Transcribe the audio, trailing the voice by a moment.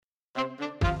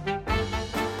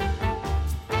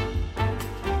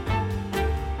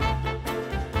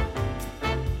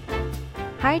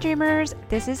Hi dreamers,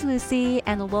 this is Lucy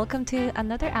and welcome to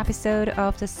another episode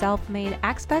of the Self-Made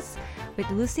Expats with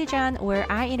Lucy Jan,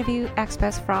 where I interview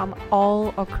expats from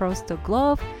all across the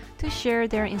globe to share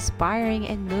their inspiring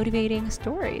and motivating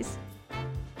stories.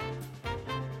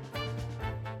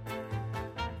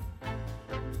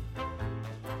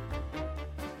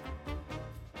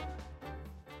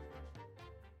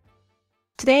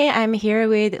 Today, I'm here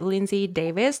with Lindsay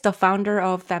Davis, the founder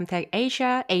of FemTech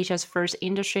Asia, Asia's first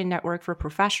industry network for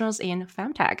professionals in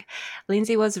FemTech.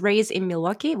 Lindsay was raised in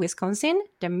Milwaukee, Wisconsin,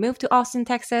 then moved to Austin,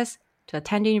 Texas to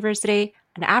attend university.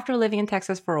 And after living in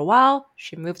Texas for a while,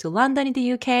 she moved to London in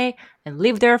the UK and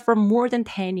lived there for more than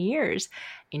 10 years.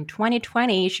 In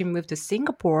 2020, she moved to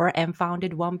Singapore and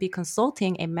founded 1B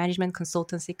Consulting, a management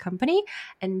consultancy company.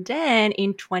 And then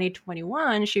in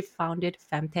 2021, she founded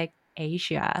FemTech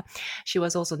Asia. She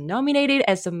was also nominated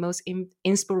as the most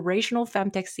inspirational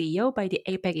FemTech CEO by the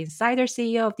APEC Insider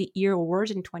CEO of the Year Awards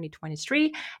in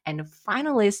 2023 and a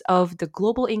finalist of the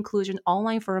Global Inclusion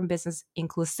Online Forum Business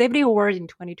Inclusivity Award in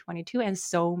 2022, and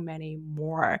so many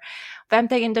more.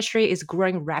 FemTech industry is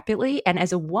growing rapidly, and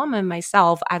as a woman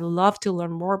myself, I love to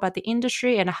learn more about the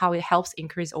industry and how it helps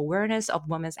increase awareness of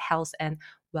women's health and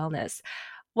wellness.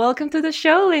 Welcome to the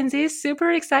show, Lindsay. Super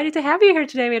excited to have you here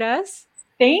today with us.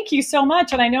 Thank you so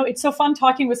much. And I know it's so fun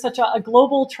talking with such a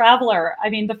global traveler.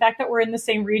 I mean, the fact that we're in the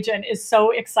same region is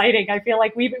so exciting. I feel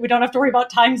like we don't have to worry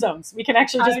about time zones. We can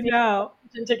actually just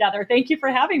be together. Thank you for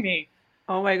having me.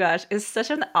 Oh my gosh, it's such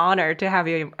an honor to have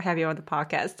you on the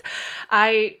podcast.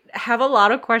 I have a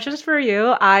lot of questions for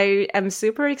you. I am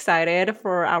super excited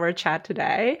for our chat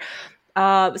today.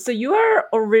 So you are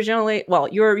originally,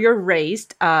 you're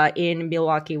raised in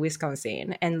Milwaukee,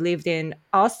 Wisconsin, and lived in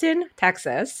Austin,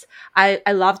 Texas. I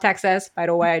love Texas, by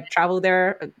the way. I traveled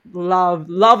there,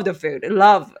 love the food,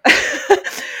 love.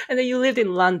 And then you lived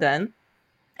in London,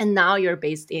 and now you're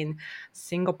based in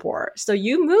Singapore. So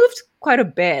you moved quite a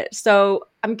bit. So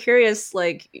I'm curious,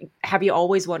 have you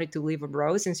always wanted to live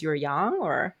abroad since you were young,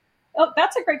 or? Oh,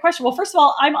 that's a great question. Well, first of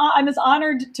all, I'm as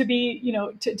honored to be,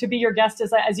 to be your guest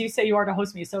as you say you are to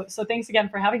host me. So thanks again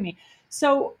for having me.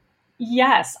 So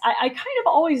yes, I kind of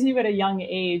always knew at a young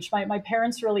age. My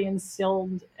parents really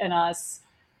instilled in us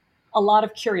a lot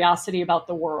of curiosity about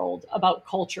the world, about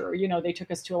culture. They took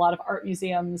us to a lot of art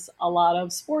museums, a lot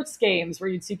of sports games where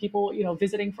you'd see people,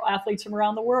 visiting athletes from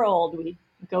around the world. We'd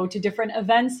go to different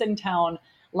events in town,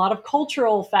 a lot of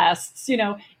cultural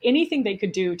fests, anything they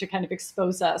could do to kind of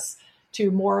expose us to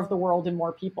more of the world and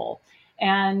more people.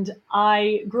 And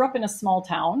I grew up in a small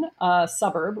town, a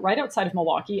suburb right outside of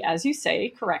Milwaukee, as you say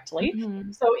correctly.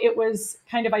 Mm-hmm. So it was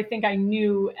kind of, I think I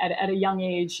knew at a young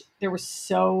age, there was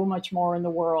so much more in the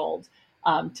world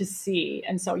to see.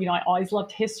 And so, I always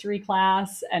loved history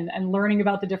class and learning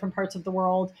about the different parts of the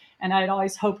world. And I'd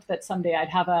always hoped that someday I'd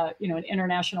have an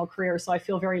international career. So I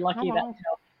feel very lucky that,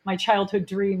 my childhood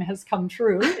dream has come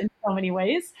true in so many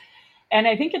ways. And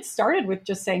I think it started with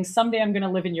just saying, someday I'm going to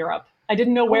live in Europe. I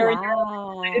didn't know where in Europe.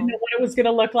 I didn't know what it was going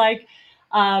to look like.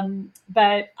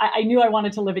 But I knew I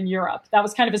wanted to live in Europe. That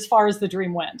was kind of as far as the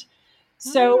dream went.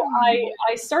 So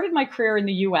I started my career in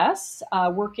the US,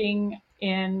 working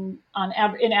in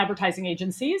advertising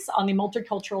agencies on the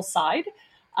multicultural side,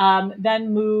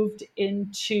 then moved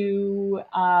into...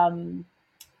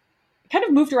 kind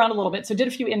of moved around a little bit. So did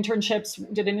a few internships,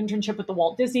 did an internship with the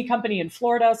Walt Disney Company in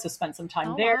Florida. So spent some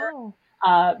time there.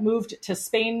 Wow. Moved to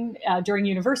Spain during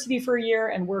university for a year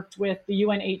and worked with the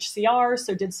UNHCR.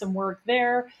 So did some work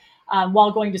there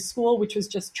while going to school, which was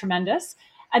just tremendous.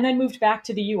 And then moved back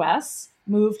to the US,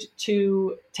 moved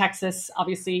to Texas,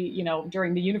 obviously,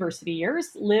 during the university years,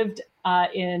 lived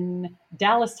in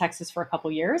Dallas, Texas for a couple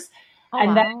years.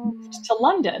 And then moved to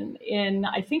London in,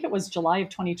 I think it was July of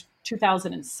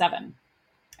 2007.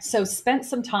 So spent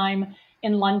some time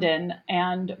in London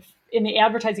and in the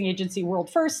advertising agency world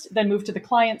first, then moved to the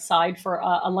client side for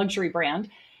a luxury brand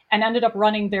and ended up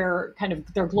running their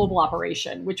global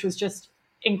operation, which was just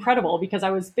incredible because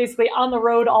I was basically on the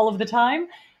road all of the time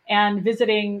and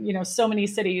visiting, so many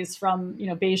cities from,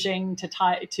 Beijing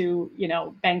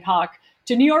to Bangkok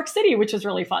to New York City, which was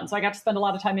really fun. So I got to spend a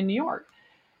lot of time in New York.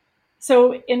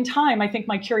 So in time, I think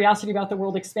my curiosity about the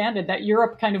world expanded, that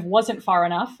Europe kind of wasn't far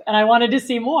enough and I wanted to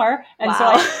see more. And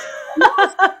so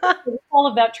all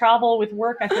of that travel with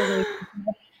work, I feel really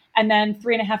good. And then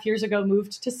 3.5 years ago,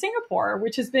 moved to Singapore,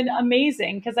 which has been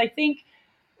amazing because I think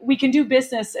we can do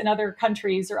business in other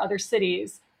countries or other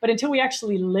cities, but until we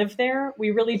actually live there,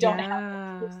 we really don't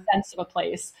have a sense of a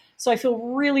place. So I feel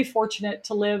really fortunate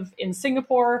to live in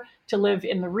Singapore, to live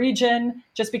in the region,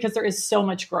 just because there is so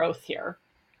much growth here.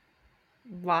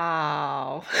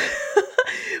 Wow.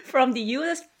 From the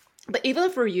US But even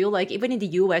for you, like even in the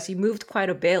US, you moved quite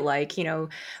a bit, like,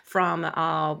 from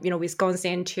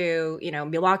Wisconsin to,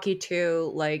 Milwaukee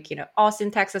to like,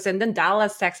 Austin, Texas, and then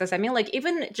Dallas, Texas. I mean, like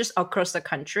even just across the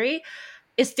country,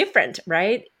 it's different,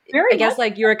 right? I Very much. guess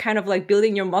like you're kind of like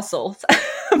building your muscles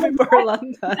for Exactly.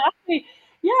 London. Exactly.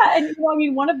 Yeah. And, I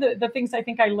mean, one of the things I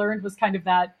think I learned was kind of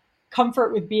that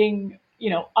comfort with being,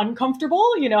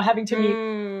 uncomfortable, having to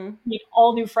Mm, meet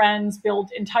all new friends,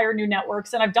 build entire new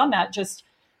networks. And I've done that just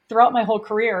throughout my whole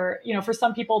career. For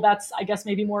some people, that's, I guess,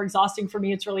 maybe more exhausting. For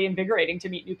me, it's really invigorating to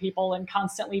meet new people and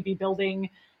constantly be building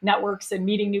networks and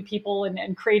meeting new people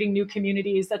and creating new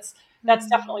communities. That's mm.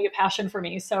 definitely a passion for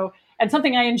me. So, and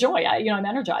something I enjoy, I'm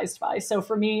energized by. So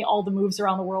for me, all the moves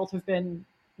around the world have been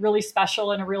really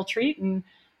special and a real treat. And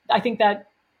I think that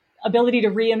ability to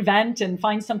reinvent and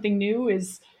find something new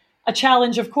is a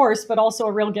challenge, of course, but also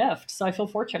a real gift. So I feel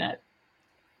fortunate.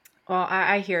 Well,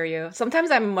 I hear you.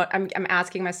 Sometimes I'm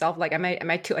asking myself like, am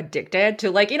I too addicted to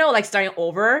like, like starting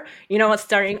over?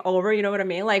 Starting over. You know what I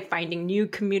mean? Like finding new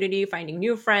community, finding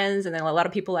new friends, and then a lot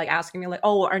of people like asking me like,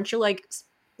 oh, aren't you like,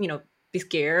 you know, be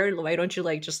scared? Why don't you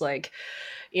like just like,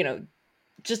 you know,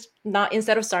 just not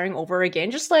instead of starting over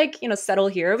again, just like settle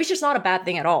here, which is not a bad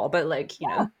thing at all. But like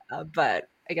but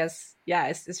I guess yeah,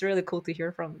 it's really cool to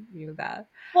hear from you that.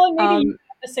 Well, and maybe you Um.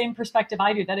 have the same perspective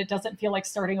I do, that it doesn't feel like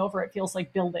starting over. It feels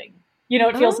like building.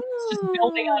 It feels like it's just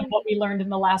building on Oh, what we learned in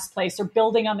the last place, or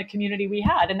building on the community we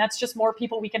had. And that's just more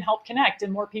people we can help connect,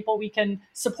 and more people we can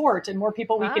support, and more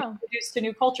people we can wow. introduce to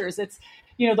new cultures. It's,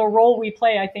 the role we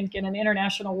play, I think, in an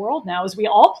international world now is we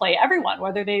all play, everyone,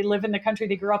 whether they live in the country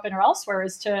they grew up in or elsewhere,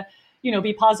 is to,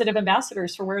 be positive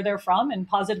ambassadors for where they're from, and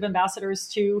positive ambassadors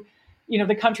to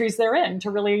the countries they're in,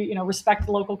 to really respect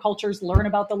the local cultures, learn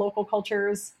about the local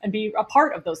cultures, and be a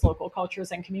part of those local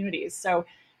cultures and communities. So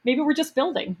maybe we're just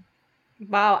building.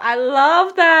 Wow, I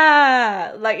love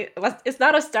that. Like it's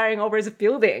not a starting over, it's a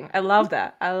building. I love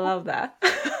that. I love that.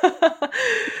 Funny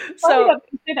So that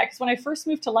you say that, because when I first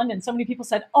moved to London, so many people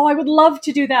said, "Oh, I would love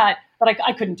to do that," but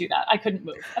I couldn't do that. I couldn't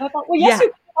move, and I thought, "Well, yes, yeah,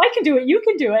 you can. I can do it. You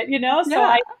can do it." So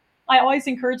yeah, I always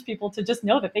encourage people to just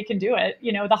know that they can do it.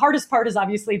 The hardest part is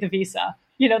obviously the visa.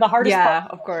 The hardest part yeah,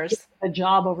 of is course. the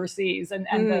job overseas, and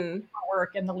the Mm,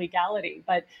 work and the legality.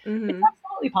 But it's hmm.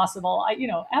 absolutely possible.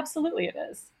 Absolutely it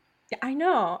is. Yeah, I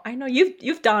know.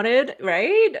 You've done it,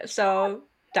 right? So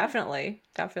definitely,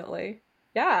 definitely.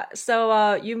 Yeah.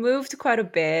 So you moved quite a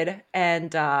bit,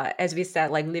 and as we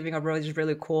said, like living abroad is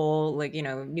really cool. Like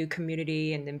new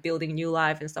community and then building new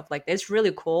life and stuff like that. It's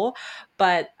really cool,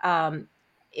 but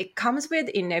it comes with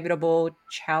inevitable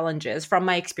challenges from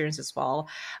my experience as well.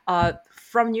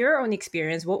 From your own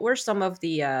experience, what were some of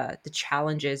the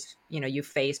challenges you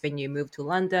faced when you moved to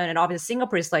London? And obviously,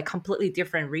 Singapore is like completely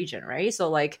different region, right? So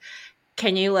like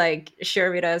can you like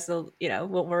share with us,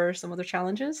 what were some of the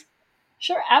challenges?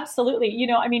 Sure, absolutely.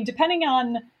 I mean, depending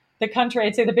on the country,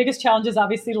 I'd say the biggest challenge is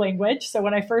obviously language. So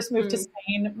when I first moved to Mm,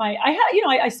 Spain, I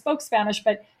had, I spoke Spanish,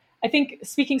 but I think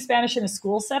speaking Spanish in a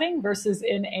school setting versus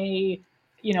in a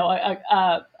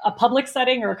public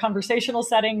setting or a conversational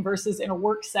setting versus in a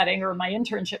work setting or my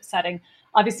internship setting,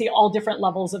 obviously all different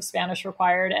levels of Spanish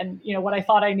required. And, what I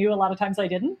thought I knew, a lot of times I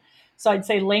didn't. So I'd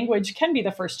say language can be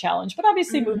the first challenge, but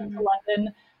obviously moving to mm,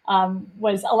 London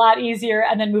was a lot easier.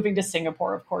 And then moving to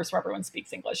Singapore, of course, where everyone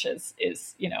speaks English, is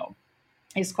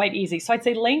quite easy. So I'd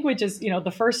say language is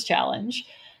the first challenge.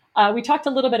 We talked a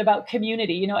little bit about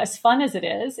community. As fun as it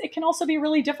is, it can also be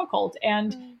really difficult.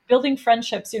 And mm, building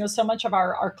friendships, so much of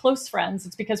our close friends,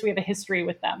 it's because we have a history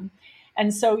with them.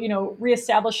 And so,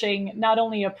 reestablishing not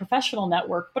only a professional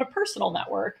network, but a personal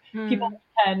network, people mm,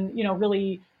 can,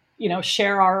 really,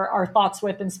 share our thoughts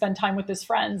with and spend time with as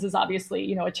friends, is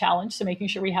obviously, a challenge. So making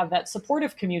sure we have that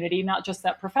supportive community, not just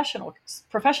that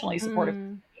professionally supportive.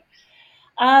 mm,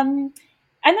 Um,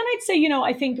 and then I'd say,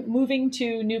 I think moving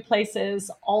to new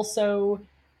places also,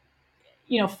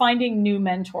 finding new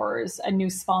mentors and new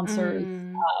sponsors,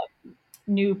 mm,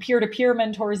 new peer-to-peer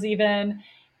mentors, even,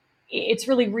 it's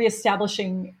really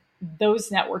reestablishing those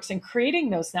networks and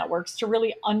creating those networks to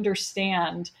really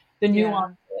understand the yeah.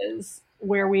 nuances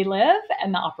where we live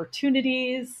and the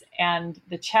opportunities and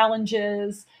the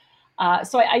challenges.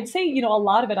 So I'd say, a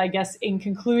lot of it, I guess, in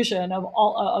conclusion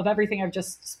of everything I've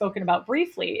just spoken about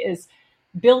briefly, is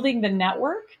building the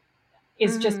network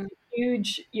is just Mm,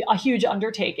 a huge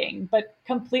undertaking, but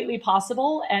completely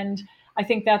possible. And I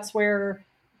think that's where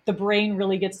the brain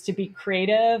really gets to be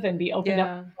creative and be opened up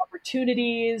yeah. to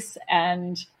opportunities.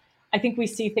 And I think we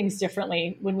see things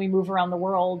differently when we move around the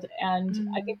world. And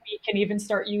I think Mm. we can even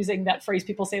start using that phrase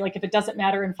people say, like, if it doesn't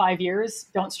matter in 5 years,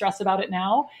 don't stress about it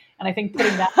now. And I think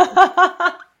putting that,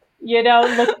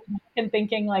 look. and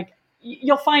thinking like,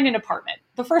 you'll find an apartment.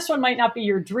 The first one might not be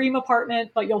your dream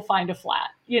apartment, but you'll find a flat,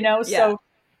 Yeah. So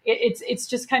it's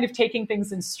just kind of taking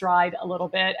things in stride a little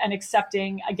bit and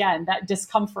accepting again that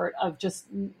discomfort of just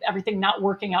everything not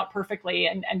working out perfectly,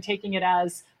 and taking it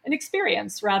as an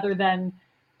experience rather than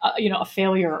a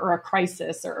failure or a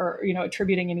crisis, or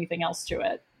attributing anything else to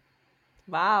it.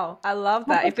 Wow. I love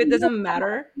How that. about If it you? doesn't What's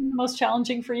matter. been the most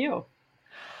challenging for you?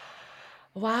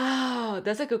 Wow,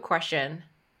 that's a good question.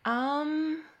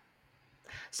 Um,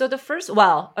 so the first,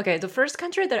 well, okay, the first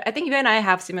country that I think you and I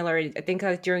have similarity. I think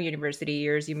during university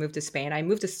years, you moved to Spain. I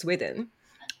moved to Sweden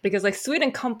because like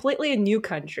Sweden, completely a new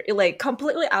country, like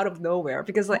completely out of nowhere.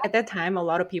 Because like at that time, a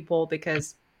lot of people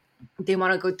because they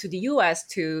want to go to the US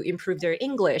to improve their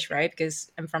English, right?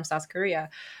 Because I'm from South Korea.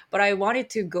 But I wanted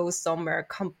to go somewhere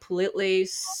completely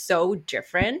so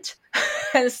different.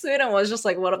 And Sweden was just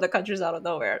like one of the countries out of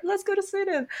nowhere. Let's go to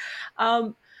Sweden.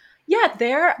 Um, yeah,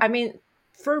 there, I mean,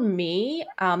 for me,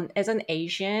 as an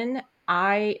Asian,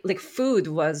 I like food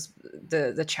was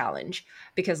the challenge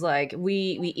because like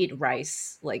we eat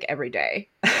rice like every day.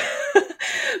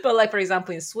 But like for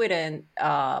example in Sweden,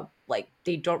 like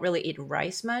they don't really eat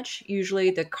rice much.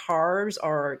 Usually the carbs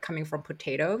are coming from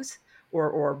potatoes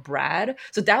or bread.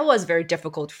 So that was very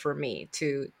difficult for me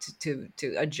to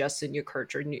adjust to new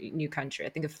culture, new country. I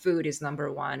think the food is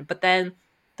number one. But then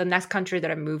the next country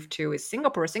that I moved to is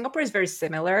Singapore. Singapore is very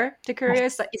similar to Korea.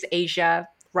 It's Asia,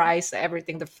 rice,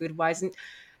 everything, the food wise,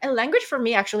 and language for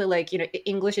me actually like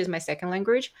English is my second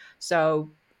language.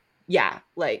 So yeah,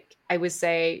 like I would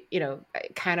say, I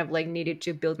kind of like needed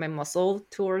to build my muscle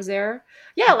towards there.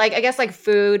 Yeah, like I guess like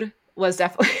food was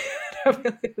definitely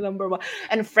definitely number one,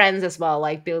 and friends as well,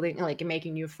 like building, like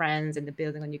making new friends and the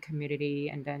building a new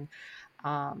community,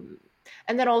 um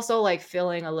and then also like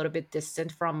feeling a little bit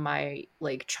distant from my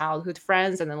like childhood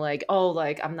friends, and then like, oh,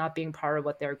 like I'm not being part of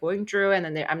what they're going through, and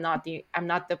then I'm not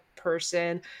the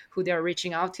person who they're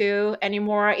reaching out to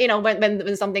anymore.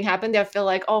 When something happened, they feel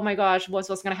like, oh my gosh, what's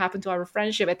going to happen to our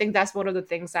friendship. I think that's one of the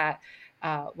things that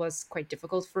was quite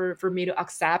difficult for me to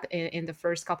accept in the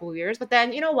first couple of years. But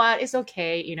then you know what, it's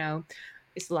okay.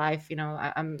 It's life.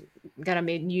 I'm gonna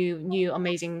meet new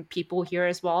amazing people here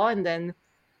as well, and then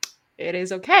it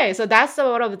is okay. So that's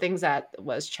one of the things that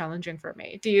was challenging for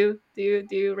me. Do you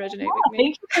resonate with me?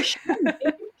 Thank you for sharing. Thank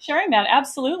you for sharing that.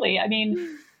 Absolutely. I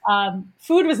mean,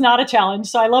 food was not a challenge,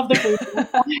 so I love the food.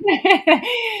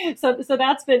 So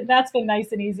that's been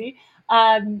nice and easy.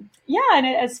 Yeah, and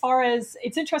as far as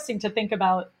it's interesting to think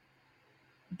about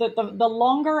the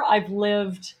longer I've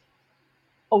lived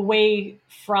away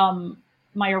from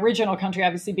my original country,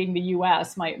 obviously being the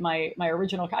U.S. My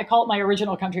original, I call it my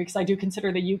original country because I do consider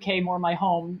the U.K. more my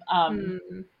home.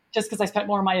 Mm, Just because I spent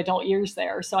more of my adult years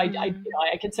there. So mm,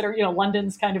 I consider,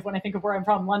 London's kind of when I think of where I'm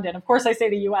from, London. Of course, I say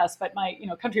the U.S., but my,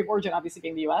 country of origin obviously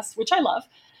being the U.S., which I love.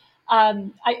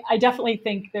 I definitely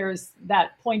think there's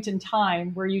that point in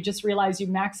time where you just realize you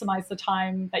maximize the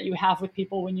time that you have with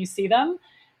people when you see them,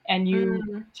 and you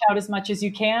mm. reach out as much as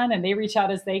you can, and they reach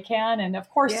out as they can. And of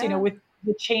course, Yeah, with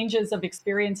the changes of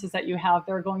experiences that you have,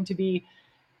 there are going to be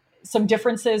some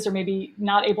differences or maybe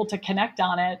not able to connect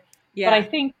on it. But I yeah.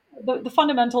 think the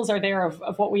fundamentals are there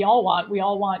of what we all want. We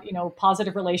all want,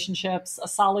 positive relationships, a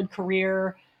solid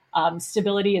career,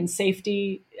 stability and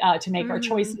safety to make our Mhm.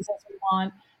 choices as we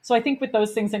want. So I think with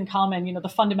those things in common, the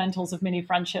fundamentals of many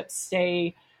friendships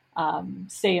stay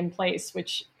in place,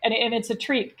 and it's a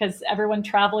treat because everyone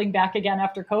traveling back again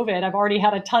after COVID, I've already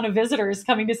had a ton of visitors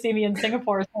coming to see me in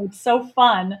Singapore. So it's so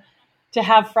fun to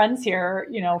have friends here,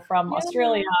 from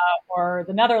Australia Yeah. or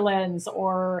the Netherlands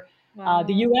or the Wow.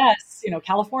 U.S.,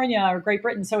 California or Great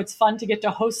Britain. So it's fun to get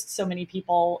to host so many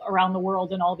people around the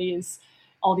world in all these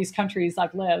countries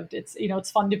I've lived.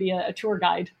 It's fun to be a tour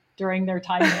guide during their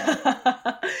time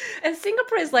here. And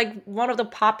Singapore is like one of the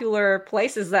popular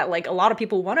places that like a lot of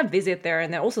people want to visit there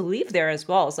and then also live there as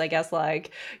well. So I guess like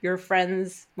your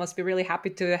friends must be really happy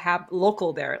to have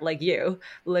local there, like you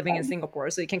living in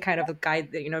Singapore. So you can kind of guide,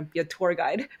 be a tour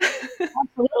guide.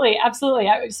 Absolutely, absolutely.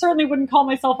 I certainly wouldn't call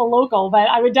myself a local, but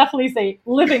I would definitely say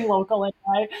living local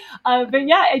anyway. But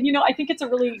yeah, and I think it's a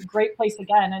really great place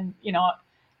again. And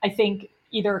I think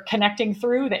either connecting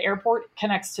through the airport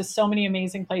connects to so many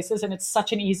amazing places, and it's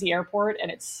such an easy airport, and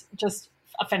it's just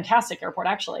a fantastic airport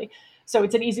actually. So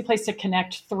it's an easy place to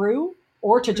connect through,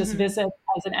 or to just Hmm. visit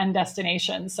as an end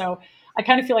destination. So I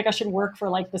kind of feel like I should work for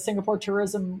like the Singapore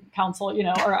Tourism Council,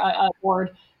 or a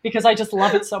board, because I just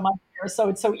love it so much here. So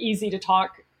it's so easy to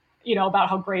talk, about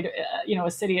how great,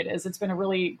 a city it is. It's been a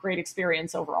really great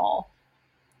experience overall.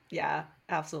 Yeah,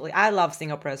 Absolutely. I love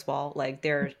Singapore as well. Like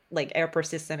their like airport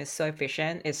system is so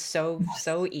efficient. It's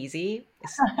so easy.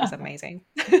 It's amazing.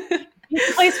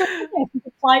 Easy place for business. You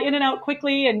can fly in and out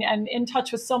quickly and in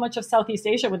touch with so much of Southeast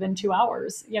Asia within 2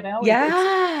 hours. You know, it's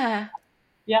Yeah.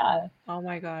 yeah. Oh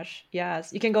my gosh.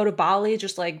 Yes. You can go to Bali,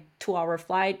 just like 2 hour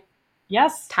flight.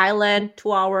 Yes. Thailand,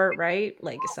 2 hour, right?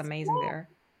 Like it's amazing Yeah. there.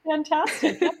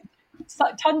 Fantastic. Yeah. So,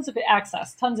 tons of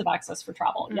access for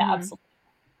travel. Yeah, Hmm. absolutely.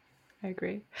 I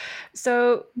agree.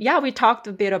 So yeah, we talked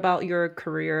a bit about your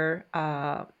career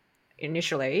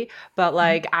initially, but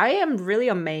like I am really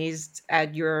amazed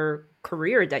at your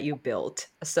career that you built.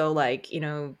 So like,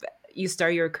 you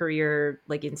start your career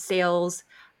like in sales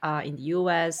in the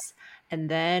US, and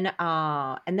then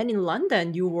in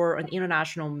London you were an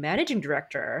international managing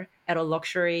director at a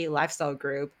luxury lifestyle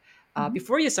group Mhm.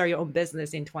 before you start your own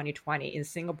business in 2020 in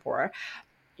Singapore.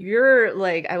 You're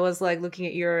like, I was like looking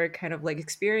at your kind of like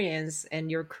experience and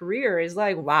your career is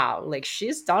like, wow, like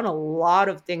she's done a lot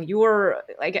of things. You were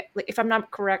like if I'm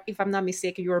not correct, if I'm not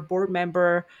mistaken, you're a board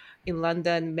member in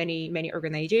London, many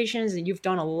organizations, and you've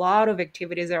done a lot of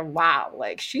activities there. Wow,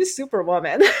 like she's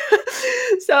superwoman.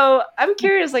 So I'm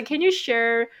curious, like, can you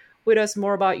share with us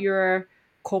more about your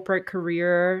corporate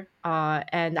career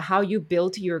and how you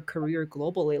built your career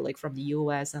globally, like from the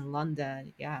US and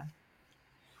London? Yeah.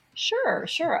 Sure,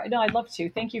 sure. No, I'd love to.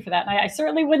 Thank you for that. And I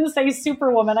certainly wouldn't say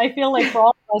superwoman. I feel like for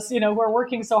all of us, who are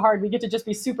working so hard, we get to just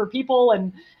be super people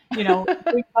and, doing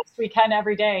the best we can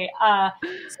every day.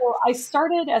 So I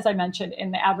started, as I mentioned,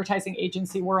 in the advertising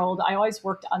agency world. I always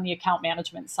worked on the account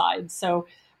management side. So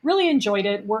really enjoyed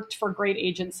it, worked for great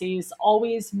agencies,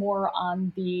 always more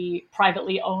on the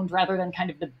privately owned rather than kind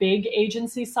of the big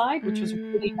agency side, which was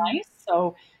really Mm, nice.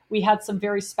 So we had some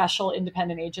very special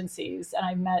independent agencies, and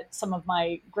I met some of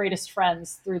my greatest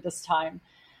friends through this time.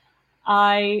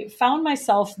 I found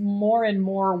myself more and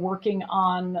more working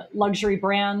on luxury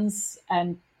brands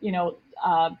and,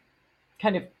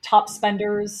 kind of top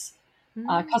spenders,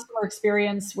 mm. customer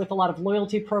experience with a lot of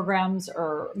loyalty programs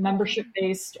or Oh. membership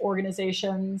based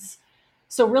organizations.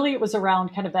 So, really, it was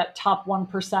around kind of that top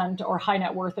 1% or high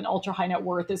net worth and ultra high net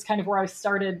worth is kind of where I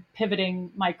started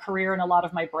pivoting my career and a lot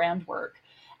of my brand work.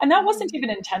 And that wasn't Mm, even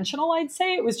intentional, I'd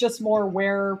say. It was just more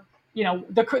where,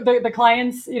 the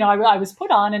clients, I was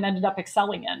put on and ended up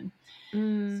excelling in.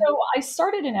 mm, So I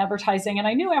started in advertising, and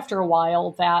I knew after a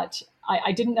while that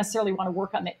I didn't necessarily want to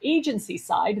work on the agency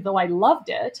side, though I loved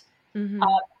it. Uh,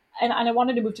 mhm, and I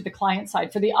wanted to move to the client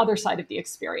side for the other side of the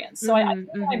experience. So I mhm,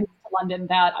 knew when I mhm. moved to London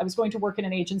that I was going to work in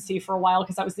an agency for a while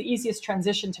because that was the easiest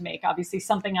transition to make. Obviously,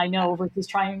 something I know versus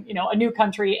trying, a new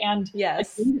country and a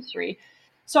new Yes. industry.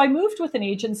 So I moved with an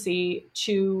agency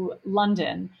to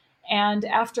London, and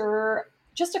after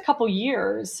just a couple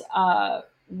years,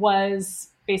 was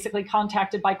basically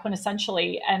contacted by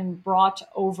Quintessentially and brought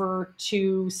over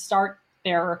to start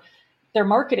their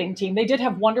marketing team. They did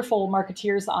have wonderful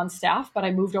marketeers on staff, but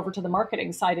I moved over to the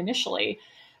marketing side initially.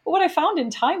 But what I found in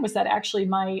time was that actually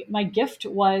my gift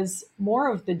was more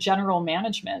of the general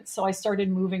management. So I started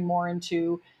moving more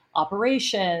into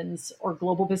operations or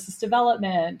global business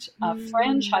development, Mm.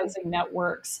 franchising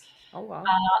networks, Oh,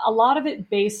 wow. a lot of it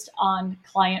based on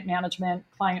client management,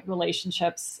 client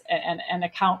relationships, and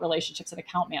account relationships and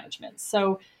account management.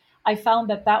 So I found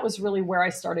that that was really where I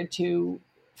started to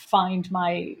find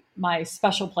my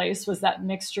special place was that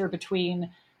mixture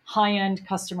between high end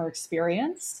customer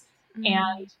experience and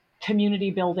Mm, community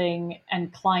building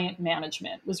and client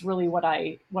management was really what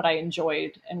I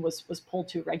enjoyed and was pulled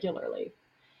to regularly.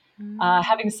 mm,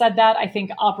 Having said that, I think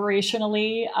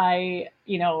operationally, I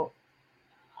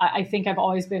think I've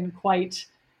always been quite,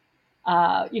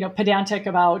 pedantic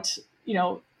about,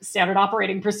 standard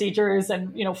operating procedures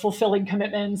and, fulfilling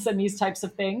commitments and these types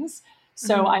of things.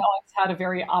 So I mhm, always had a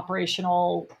very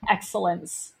operational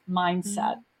excellence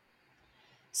mindset. mm,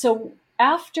 So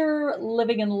after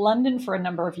living in London for a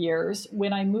number of years,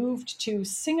 when I moved to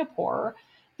Singapore,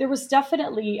 there was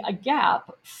definitely a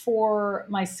gap for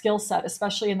my skill set,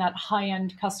 especially in that high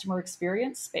end customer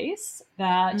experience space,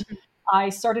 that mhm, I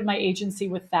started my agency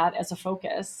with that as a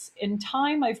focus. In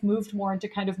time, I've moved more into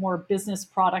kind of more business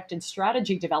product and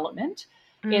strategy development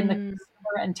in the mm,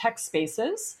 consumer and tech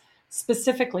spaces.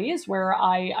 Specifically, is where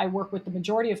I work with the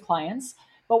majority of clients.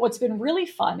 But what's been really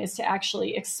fun is to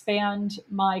actually expand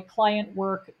my client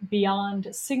work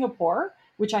beyond Singapore,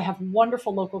 which I have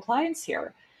wonderful local clients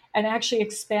here, and actually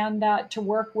expand that to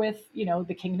work with,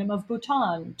 the Kingdom of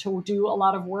Bhutan, to do a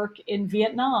lot of work in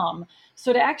Vietnam.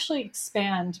 So to actually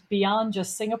expand beyond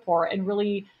just Singapore and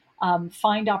really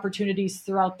find opportunities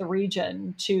throughout the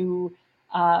region to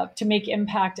make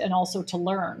impact and also to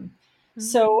learn.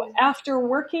 So Mm. after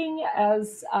working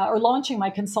as or launching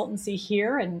my consultancy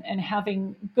here and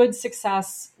having good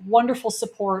success, wonderful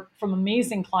support from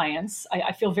amazing clients,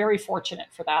 I feel very fortunate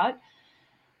for that.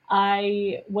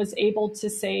 I was able to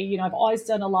say, I've always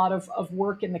done a lot of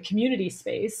work in the community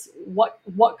space. What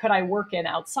could I work in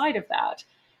outside of that,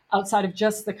 outside of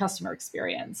just the customer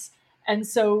experience? And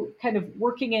so, kind of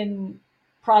working in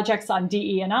projects on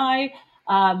DE&I,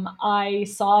 I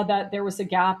saw that there was a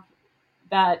gap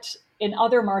that in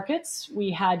other markets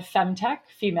we had FemTech,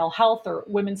 female health or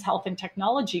women's health and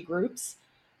technology groups,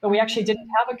 but we actually didn't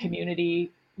Mm. have a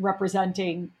community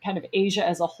representing kind of Asia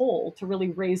as a whole to really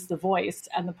raise the voice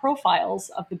and the profiles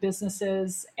of the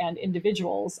businesses and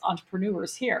individuals,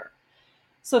 entrepreneurs here.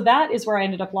 So that is where I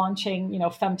ended up launching,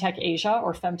 FemTech Asia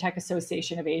or FemTech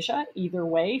Association of Asia. Either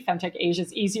way, FemTech Asia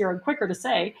is easier and quicker to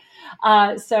say.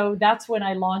 So that's when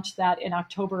I launched that in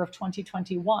October of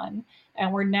 2021.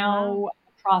 And we're Wow. now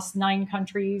across 9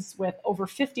 countries with over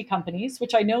 50 companies,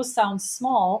 which I know sounds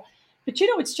small, but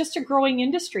it's just a growing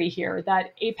industry here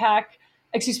that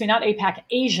not APAC,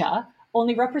 Asia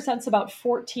only represents about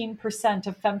 14%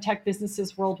 of femtech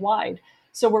businesses worldwide.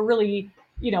 So we're really,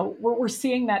 we're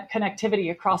seeing that connectivity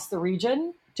across the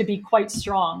region to be quite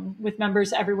strong with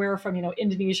members everywhere from,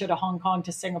 Indonesia to Hong Kong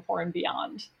to Singapore and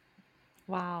beyond.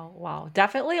 Wow, wow.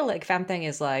 Definitely like femtech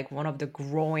is like one of the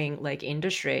growing like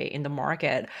industry in the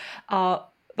market. Uh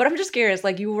but I'm just curious,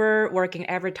 like you were working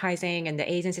advertising and the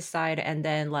agency side and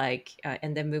then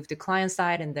and then moved to client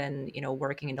side and then,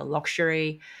 working in the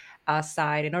luxury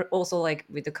side and also like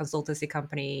with the consultancy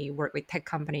company, work with tech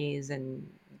companies and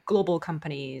global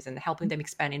companies and helping them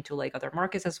expand into like other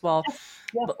markets as well. Yes.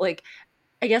 Yeah. But like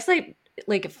I guess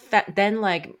then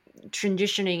like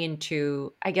transitioning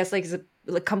into I guess like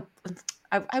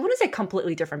I wouldn't say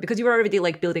completely different because you were already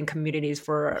like building communities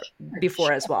for Sure,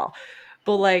 before as sure. well.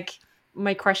 But like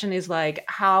my question is like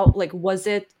how like was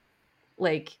it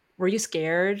like were you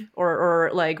scared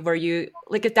or like were you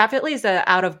like it definitely is a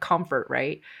out of comfort,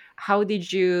 right? How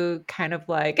did you kind of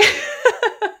like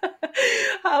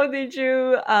how did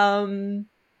you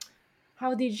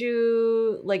how did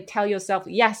you like tell yourself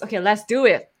yes okay let's do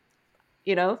it,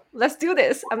 let's do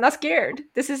this, I'm not scared,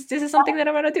 this is something that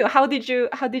I want to do. How did you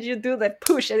do that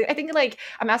push? I think like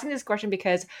I'm asking this question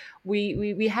because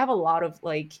we have a lot of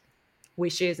like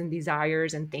wishes and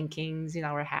desires and thinkings in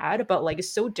our head, but like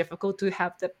it's so difficult to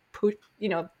have the put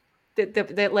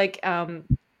the like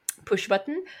push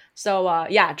button. So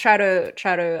yeah, try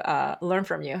to learn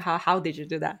from you. How did you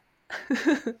do that?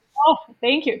 Oh,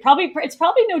 thank you. It's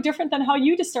probably no different than how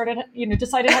you just started,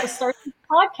 decided how to start the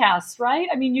podcast, right?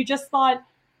 I mean, you just thought,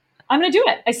 I'm going to do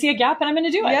it. I see a gap and I'm going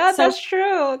to do it. Yeah, So that's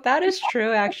true, that is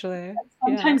true actually. Yeah.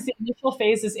 sometimes the initial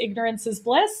phase is ignorance is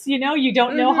bliss. You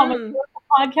don't know how much Hmm. work the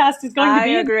podcast is going to I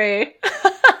be. agree.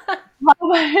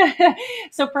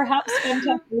 So perhaps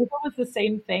FemTech was the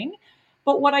same thing.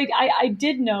 But what I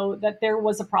did know that there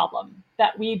was a problem,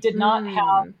 that we did not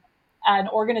have Mm. an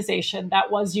organization that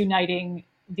was uniting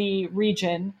the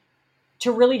region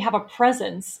to really have a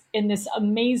presence in this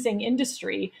amazing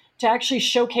industry to actually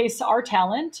showcase our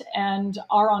talent and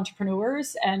our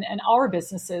entrepreneurs and our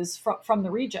businesses from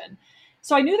the region.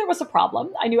 So I knew there was a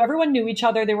problem. I knew everyone knew each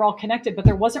other. They were all connected, but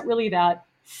there wasn't really that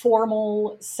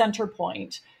formal center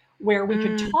point where we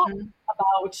could talk Mhm.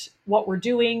 about what we're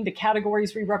doing, the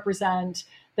categories we represent,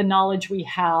 the knowledge we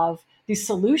have, the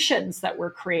solutions that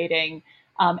we're creating,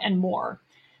 and more.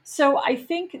 So I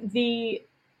think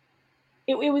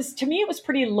it was, to me, it was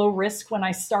pretty low risk when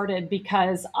I started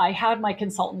because I had my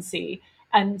consultancy,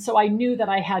 and so I knew that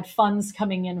I had funds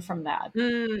coming in from that.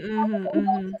 Mm, I mhm, was able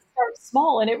to mhm. start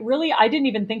small, and I didn't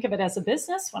even think of it as a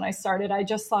business when I started. I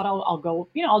just thought I'll go,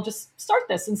 I'll just start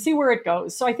this and see where it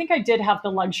goes. So I think I did have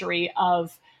the luxury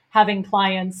of having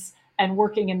clients and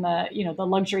working in the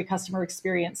luxury customer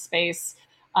experience space,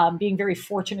 being very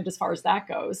fortunate as far as that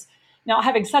goes. Now,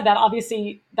 having said that,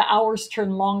 obviously the hours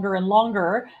turn longer and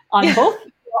longer on both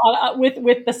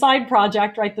with the side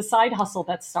project, right? The side hustle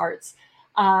that starts.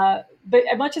 But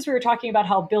as much as we were talking about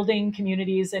how building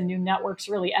communities and new networks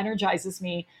really energizes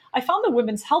me, I found the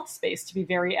women's health space to be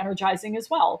very energizing as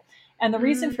well. And the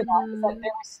reason for that is that Mm,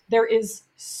 there is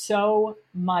so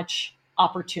much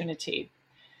opportunity.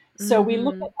 So we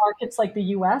look at mhm. markets like the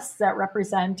US that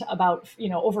represent about,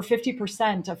 over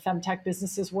 50% of femtech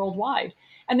businesses worldwide.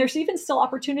 And there's even still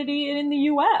opportunity in the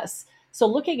US. So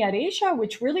looking at Asia,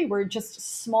 which really we're just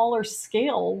smaller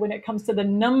scale when it comes to the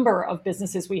number of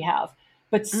businesses we have,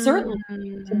 but certainly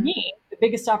to Mhm. me, the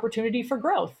biggest opportunity for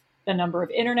growth, the number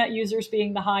of internet users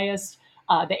being the highest,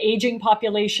 the aging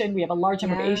population. We have a large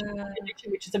number of Asian Yeah.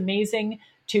 population, which is amazing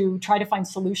to try to find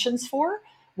solutions for.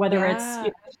 whether it's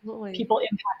Yeah, absolutely. people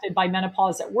impacted by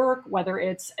menopause at work, whether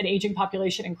it's an aging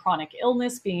population and chronic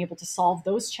illness, being able to solve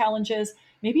those challenges.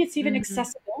 Maybe it's even Mm-hmm.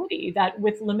 accessibility that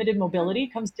with limited mobility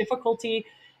comes difficulty,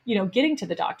 getting to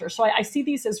the doctor. So I see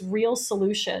these as real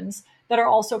solutions that are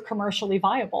also commercially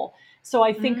viable. So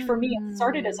I think for me, it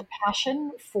started as a Mm-hmm.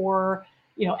 passion for,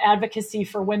 advocacy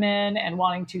for women and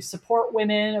wanting to support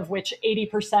women, of which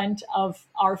 80% of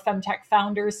our FemTech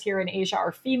founders here in Asia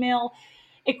are female.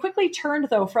 It quickly turned,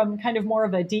 though, from kind of more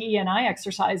of a DE&I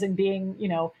exercise and being,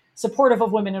 supportive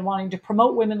of women and wanting to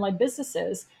promote women-led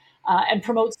businesses and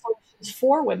promote solutions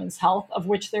for women's health, of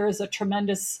which there is a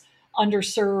tremendous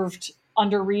underserved,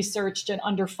 under-researched, and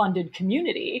underfunded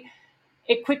community.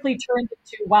 It quickly turned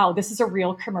into, wow, this is a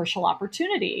real commercial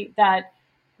opportunity that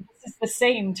this is the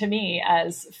same to me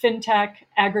as fintech,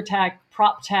 agritech,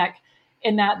 prop tech,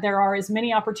 in that there are as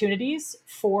many opportunities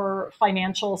for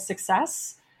financial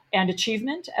success and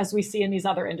achievement as we see in these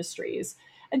other industries.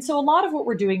 And so a lot of what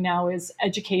we're doing now is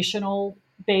educational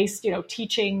based,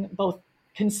 teaching both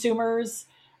consumers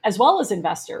as well as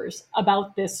investors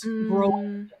about this growing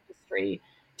Mm-hmm. industry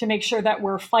to make sure that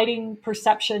we're fighting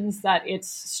perceptions that it's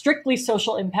strictly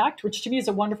social impact, which to me is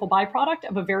a wonderful byproduct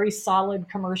of a very solid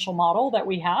commercial model that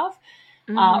we have,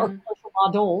 or Mm-hmm. commercial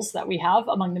models that we have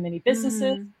among the many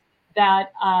businesses. Mm-hmm.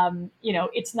 That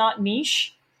it's not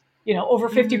niche. Over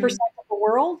Mm-hmm. 50% of the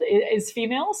world is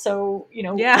female, so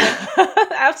Yeah, when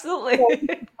absolutely.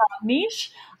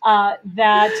 niche, that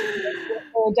there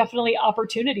are definitely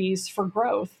opportunities for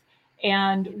growth.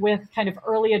 And with kind of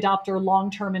early adopter,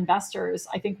 long term investors,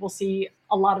 I think we'll see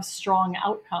a lot of strong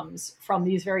outcomes from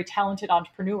these very talented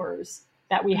entrepreneurs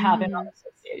that we have in Mm-hmm. our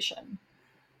association.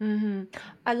 Mm-hmm.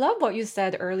 I love what you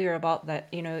said earlier about that,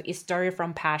 it started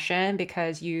from passion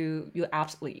because you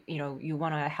absolutely, you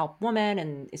want to help women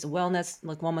and it's wellness,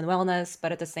 like woman wellness,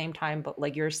 but at the same time, but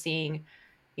like you're seeing,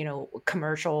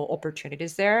 commercial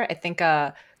opportunities there. I think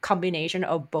a combination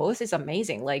of both is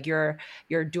amazing. Like you're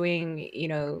doing,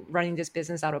 running this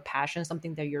business out of passion,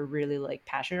 something that you're really like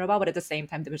passionate about, but at the same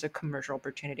time there's a commercial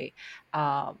opportunity.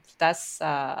 That's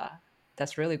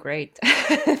really great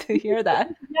to hear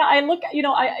that. Yeah, I look,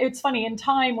 it's funny in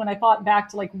time when I thought back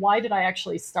to like, why did I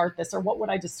actually start this or what would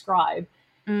I describe?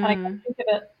 And I kind Mm, of think of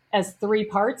it as three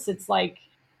parts. It's like,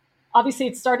 obviously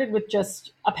it started with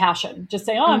just a passion, just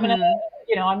saying, oh, I'm going to,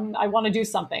 mhm, I want to do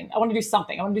something. I want to do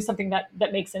something. I want to do something that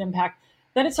makes an impact.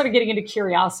 Then it started getting into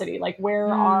curiosity, like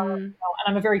where are, mm, and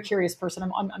I'm a very curious person.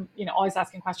 I'm always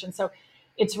asking questions. So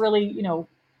it's really,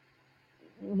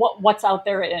 what's out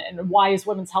there and why is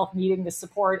women's health needing this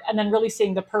support, and then really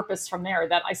seeing the purpose from there,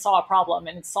 that I saw a problem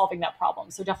and it's solving that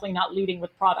problem. So definitely not leading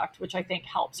with product, which I think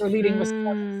helps, or leading with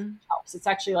service, mm, which helps. It's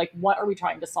actually like, what are we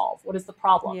trying to solve? What is the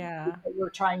problem yeah. that we're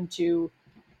trying to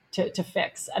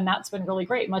fix? And that's been really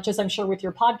great. Much as I'm sure with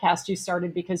your podcast, you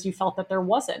started because you felt that there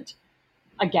wasn't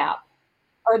a gap,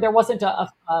 or there wasn't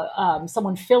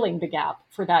someone filling the gap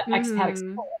for that expat Mhm.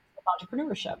 experience of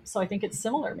entrepreneurship. So I think it's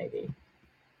similar, maybe.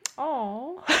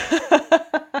 Oh.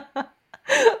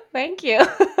 Thank you.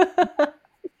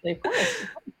 Of course.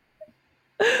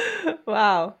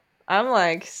 Wow. I'm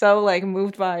like so like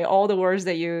moved by all the words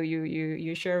that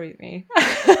you share with me.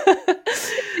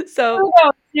 So, True,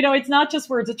 though. It's not just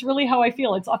words. It's really how I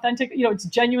feel. It's authentic. It's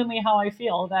genuinely how I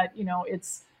feel, that,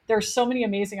 it's, there's so many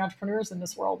amazing entrepreneurs in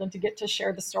this world, and to get to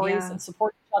share the stories yeah. and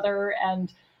support each other.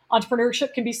 And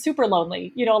entrepreneurship can be super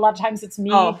lonely. A lot of times it's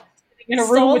me Oh, sitting in a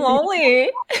room so with the,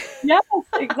 lonely. yes,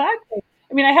 exactly.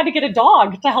 I mean, I had to get a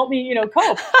dog to help me,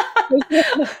 cope.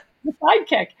 The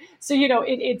sidekick. So,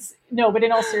 it's no, but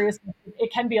in all seriousness,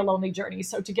 it can be a lonely journey.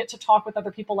 So to get to talk with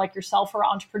other people like yourself who are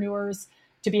entrepreneurs,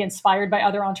 to be inspired by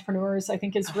other entrepreneurs, I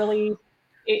think is really,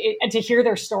 and to hear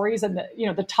their stories and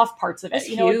the tough parts of it. It's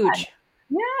Again, huge.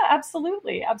 yeah,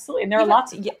 absolutely, absolutely. And there are Even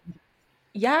lots of, yeah,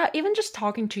 yeah, even just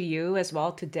talking to you as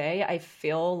well today, I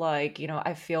feel like,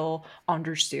 I feel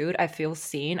understood, I feel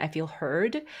seen, I feel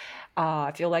heard.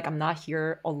 I feel like I'm not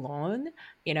here alone,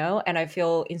 and I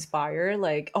feel inspired.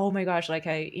 Like, oh my gosh, like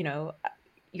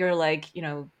you're like,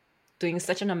 doing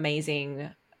such an amazing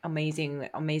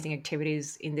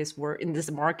activities in this work, in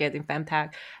this market, in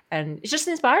femtech, and it just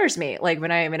inspires me. Like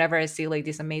whenever I see like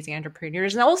these amazing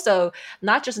entrepreneurs, and also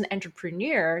not just an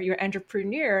entrepreneur, you're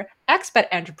entrepreneur, expat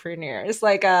entrepreneur. It's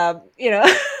like in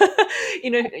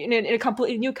a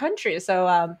completely new country. So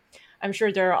I'm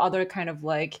sure there are other kind of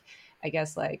like, I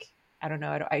guess like, I don't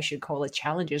know, I should call it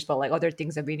challenges, but like other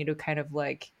things that we need to kind of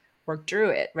like work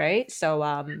through it, right? So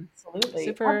absolutely,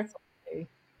 super. absolutely,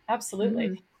 absolutely.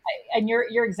 Mhm. And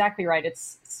you're exactly right.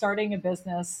 It's starting a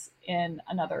business in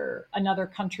another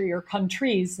country, or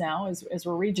countries now, as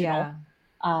we're regional. Yeah.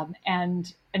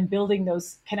 and building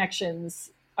those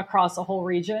connections across a whole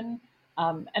region,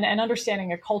 and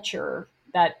understanding a culture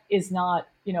that is not,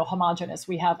 homogenous.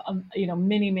 We have,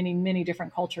 many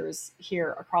different cultures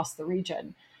here across the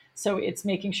region. So it's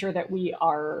making sure that we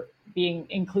are being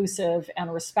inclusive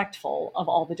and respectful of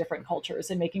all the different cultures,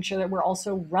 and making sure that we're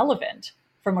also relevant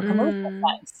from a commercial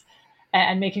Mm. sense,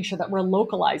 and making sure that we're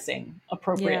localizing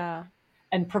appropriately Yeah.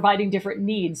 and providing different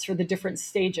needs for the different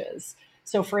stages.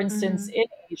 So, for instance, Mm. in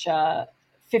Asia,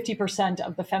 50%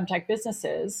 of the femtech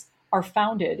businesses are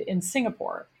founded in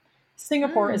Singapore.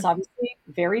 Singapore is Mm. obviously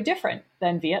very different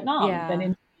than Vietnam, than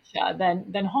Yeah. Indonesia,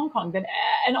 than Hong Kong,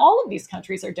 and all of these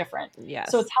countries are different. So it's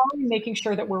Yes. how are we making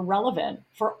sure that we're relevant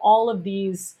for all of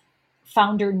these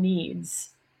founder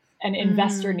needs and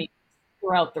investor Mm. needs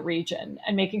throughout the region,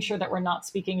 and making sure that we're not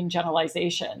speaking in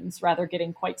generalizations, rather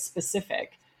getting quite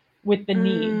specific with the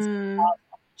needs Mm.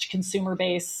 of each consumer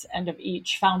base and of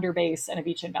each founder base and of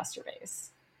each investor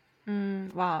base.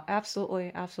 Mm, wow,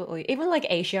 absolutely, absolutely. Even like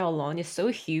Asia alone is so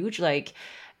huge. Like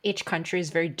each country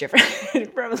is very different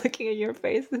from looking at your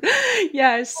face.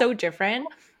 Yeah, it's so different.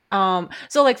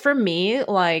 So like for me,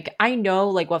 like I know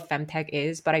like what femtech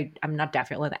is, but I'm not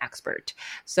definitely the expert.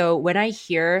 So when I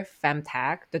hear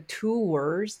femtech, the two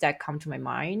words that come to my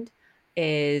mind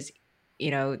is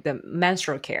the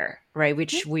menstrual care, right,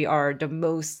 which we are the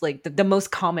most like the most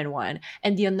common one,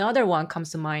 and the another one comes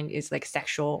to mind is like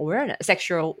sexual awareness,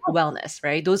 sexual wellness,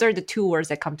 right? Those are the two words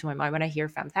that come to my mind when I hear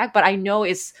femtech, but I know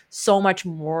it's so much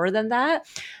more than that.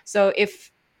 So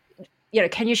if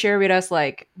can you share with us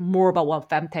like more about what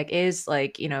femtech is,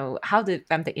 like how the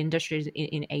femtech industry is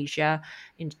in Asia,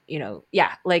 in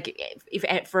yeah, like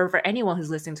if for anyone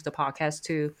who's listening to the podcast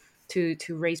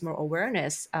to raise more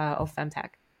awareness of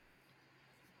femtech.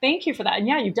 Thank you for that. And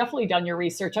yeah, you've definitely done your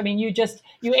research. I mean, you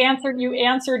answered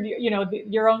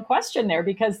your own question there,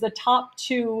 because the top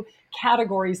two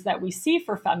categories that we see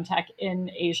for femtech in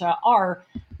Asia are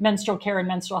menstrual care and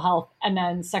menstrual health, and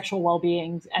then sexual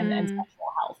well-being and Mm,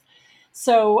 sexual health.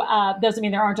 So doesn't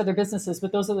mean there aren't other businesses,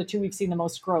 but those are the two we've seen the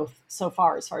most growth so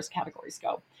far as categories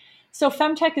go. So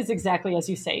femtech is exactly as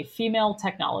you say, female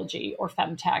technology or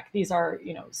femtech. These are,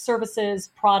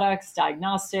 services, products,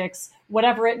 diagnostics,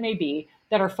 whatever it may be,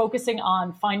 that are focusing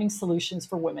on finding solutions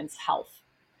for women's health.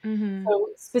 mm-hmm, So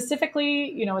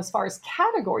specifically, as far as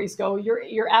categories go,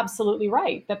 you're absolutely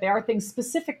right that there are things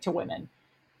specific to women: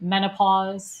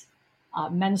 menopause,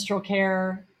 menstrual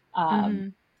care,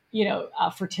 um, mm-hmm.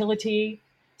 fertility.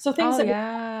 So things Oh that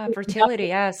yeah, fertility, reproductive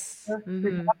yes. care, Mm-hmm.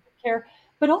 reproductive care,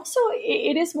 but also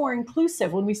it is more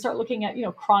inclusive when we start looking at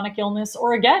chronic illness,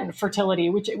 or again fertility,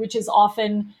 which is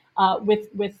often with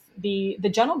the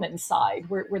gentleman's side,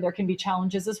 where there can be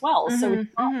challenges as well. So Mm-hmm. it's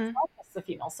Mm-hmm. not just the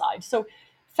female side. So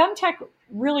femtech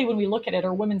really, when we look at it,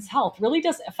 or women's health, really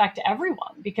does affect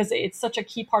everyone, because it's such a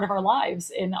key part of our lives,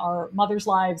 in our mothers'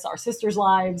 lives, our sisters'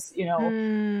 lives, Mm,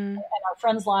 and our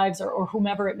friends' lives, or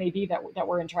whomever it may be that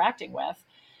we're interacting with.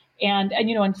 And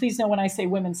please know, when I say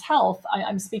women's health,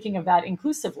 I'm speaking of that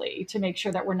inclusively, to make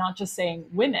sure that we're not just saying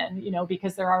women,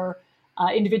 because there are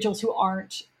individuals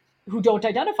who don't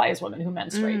identify as women who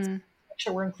menstruate. mm, Make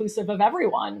sure we're inclusive of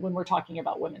everyone when we're talking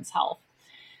about women's health.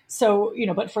 So,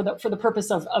 but for the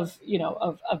purpose of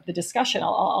the discussion,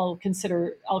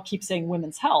 I'll keep saying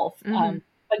women's health, mm-hmm,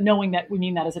 but knowing that we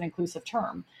mean that as an inclusive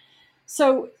term.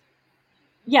 So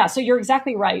yeah, so you're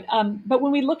exactly right. But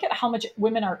when we look at how much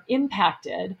women are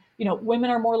impacted, women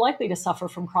are more likely to suffer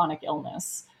from chronic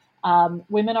illness.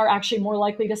 Women are actually more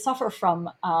likely to suffer from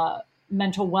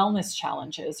mental wellness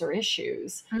challenges or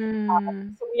issues.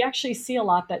 mm, So we actually see a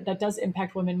lot that does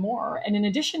impact women more. And in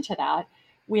addition to that,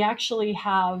 we actually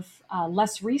have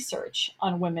less research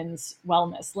on women's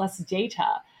wellness, less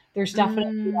data. There's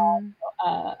definitely mm,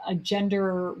 a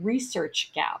gender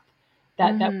research gap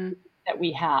that that mm-hmm, that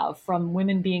we have, from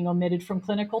women being omitted from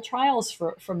clinical trials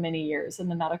for many years in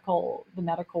the medical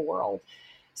world.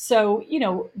 So,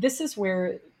 this is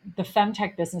where the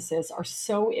femtech businesses are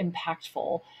so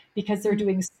impactful, because they're mm,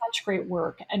 doing such great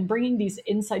work and bringing these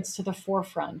insights to the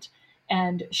forefront,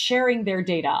 and sharing their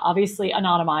data, obviously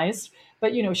anonymized,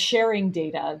 but sharing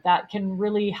data that can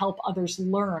really help others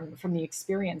learn from the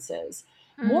experiences.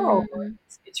 Moreover, mm,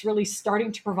 it's really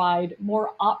starting to provide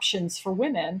more options for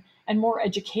women, and more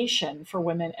education for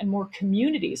women, and more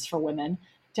communities for women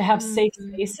to have safe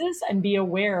mm, spaces and be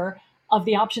aware of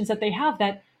the options that they have,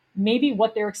 that maybe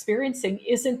what they're experiencing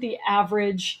isn't the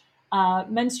average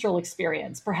menstrual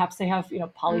experience. Perhaps they have,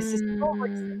 polycystic ovary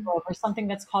mm, syndrome, or something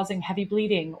that's causing heavy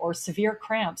bleeding or severe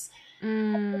cramps.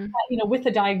 mm. With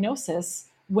the diagnosis,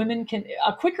 women can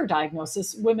a quicker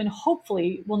diagnosis, women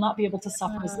hopefully will not be able to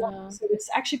suffer as long. Uh, So it's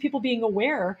actually people being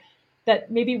aware,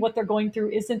 that maybe what they're going through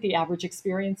isn't the average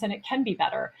experience and it can be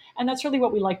better. And that's really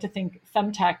what we like to think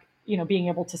FemTech, being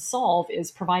able to solve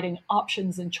is providing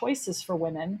options and choices for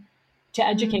women to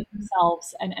educate Mm-hmm.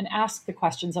 themselves and ask the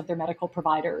questions of their medical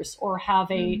providers or have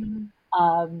Mm-hmm.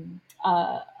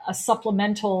 a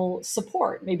supplemental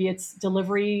support. Maybe it's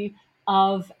delivery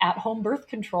of at-home birth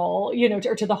control,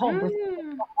 or to the home, birth control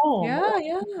to Mm. the home, or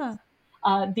Yeah,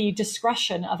 yeah. the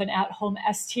discretion of an at-home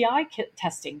STI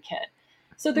testing kit.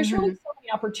 So there's really Mm-hmm. so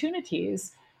many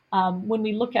opportunities when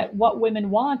we look at what women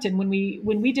want, and when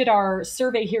we did our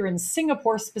survey here in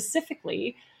Singapore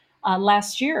specifically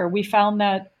last year, we found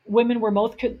that women were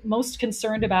most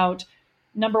concerned about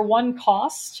number one,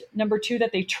 cost; number two,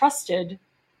 that they trusted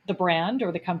the brand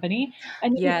or the company,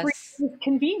 and number three, Yes. it was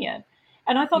convenient.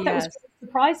 And I thought that was Yes. really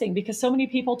surprising because so many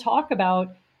people talk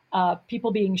about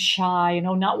people being shy,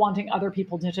 not wanting other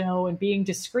people to know and being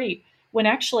discreet, when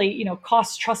actually,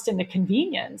 cost, trust, and the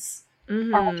convenience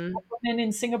are Mm-hmm. what women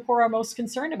in Singapore are most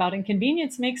concerned about. And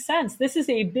convenience makes sense. This is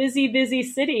a busy, busy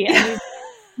city, and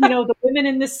the women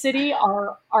in this city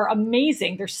are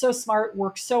amazing. They're so smart,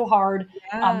 work so hard,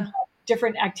 have Yeah,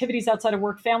 different activities outside of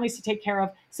work, families to take care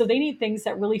of. So they need things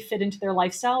that really fit into their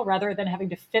lifestyle rather than having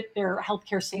to fit their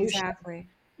healthcare solution exactly.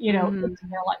 into Mm-hmm.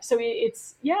 their life. So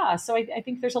it's, yeah. So I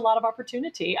think there's a lot of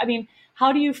opportunity. I mean,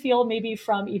 how do you feel maybe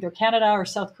from either Canada or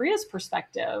South Korea's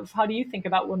perspective? How do you think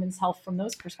about women's health from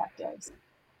those perspectives?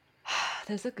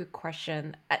 That's a good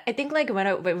question. I think like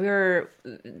when we were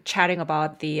chatting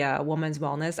about the women's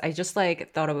wellness, I just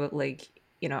like thought about like,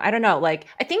 I don't know, like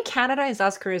I think Canada and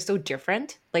South Korea is so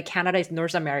different. Like Canada is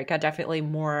North America, definitely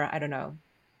more, I don't know,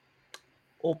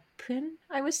 open,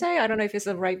 I would say. I don't know if it's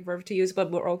the right verb to use,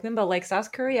 but more open. But like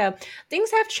South Korea,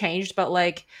 things have changed, but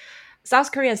like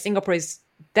South Korea and Singapore is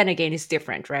then again is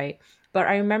different, right? But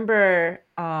I remember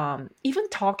even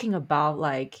talking about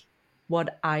like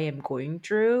what I am going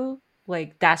through,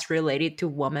 like that's related to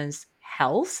women's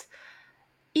health,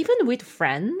 even with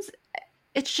friends,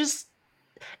 it's just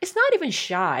it's not even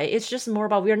shy. It's just more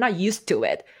about we're not used to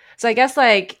it. So I guess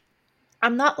like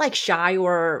I'm not like shy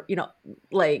or,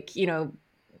 like,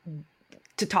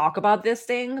 to talk about this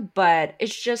thing, but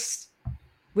it's just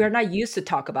we're not used to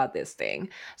talk about this thing.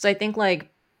 So I think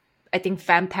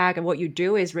FemTech and what you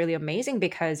do is really amazing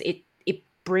because it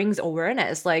brings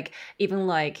awareness, like even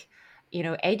like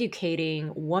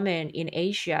educating women in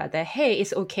Asia that hey,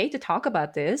 it's okay to talk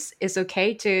about this. It's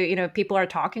okay to people are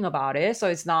talking about it, so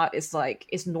it's not it's like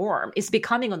it's norm. It's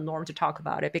becoming a norm to talk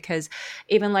about it because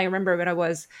even like I remember when I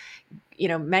was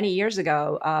many years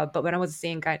ago, but when I was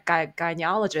seeing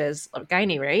gynecologist or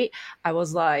gynae, right, I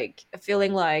was like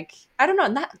feeling like I don't know,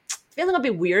 not feeling a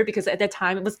bit weird because at that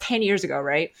time it was 10 years ago,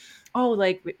 right? Oh,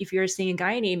 like if you're seeing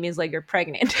gynae, it means like you're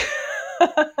pregnant.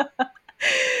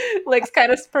 Like it's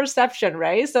kind of perception,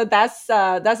 right? So that's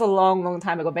a long, long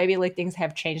time ago. Maybe like things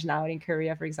have changed now in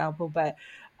Korea, for example, but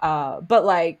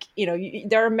like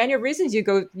there are many reasons you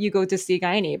go to see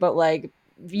gynae, but like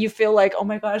you feel like oh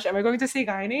my gosh, am I going to see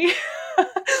gynae?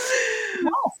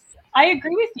 Yes, I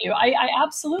agree with you. I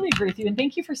absolutely agree with you. And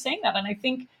thank you for saying that. And I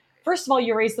think, first of all,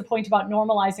 you raised the point about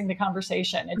normalizing the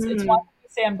conversation. It's why Mhm. we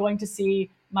say I'm going to see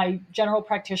my general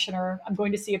practitioner, I'm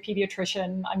going to see a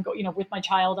pediatrician, with my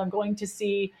child, I'm going to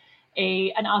see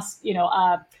an us,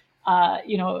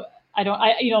 I don't,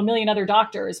 a million other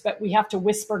doctors, but we have to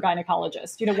whisper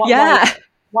gynecologist. Why? Yeah.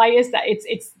 Why is that?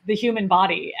 It's the human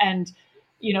body, and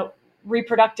you know,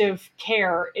 reproductive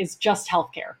care is just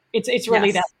healthcare. It's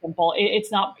really that Yes. simple.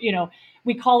 It's not,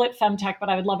 we call it femtech, but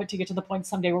I would love it to get to the point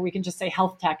someday where we can just say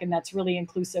health tech, and that's really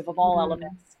inclusive of all Mhm.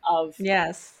 elements of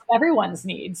Yes. everyone's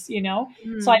needs. So I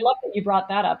Mhm. love that you brought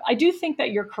that up. I do think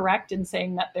that you're correct in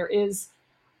saying that there is,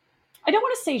 I don't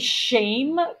want to say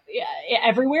shame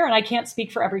everywhere, and I can't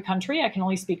speak for every country. I can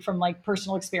only speak from like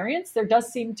personal experience. There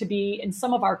does seem to be in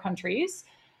some of our countries,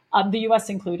 the U.S.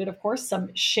 included, of course,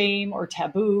 some shame or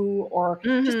taboo or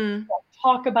just Mhm. don't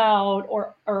talk about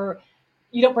or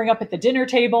you don't bring up at the dinner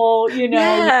table.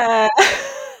 Yeah.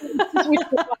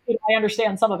 I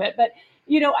understand some of it, but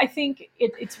I think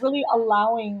it's really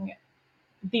allowing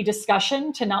the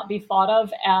discussion to not be thought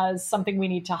of as something we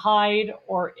need to hide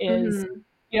or is Mhm.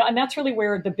 and that's really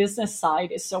where the business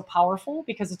side is so powerful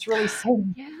because it's really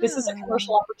saying this is a Yeah.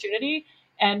 commercial opportunity.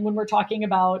 And when we're talking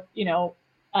about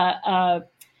uh, uh,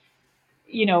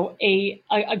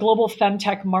 a global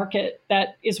femtech market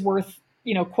that is worth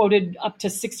quoted up to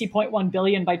 60.1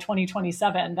 billion by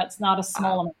 2027, that's not a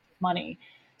small Wow. amount of money.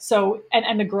 So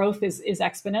and the growth is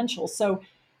exponential. So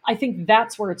I think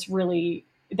that's where we're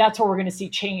going to see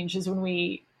change, is when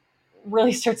we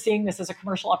really start seeing this as a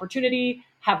commercial opportunity,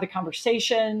 have the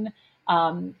conversation,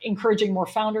 encouraging more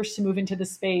founders to move into the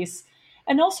space.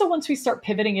 And also, once we start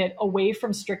pivoting it away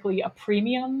from strictly a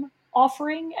premium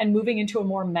offering and moving into a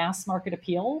more mass market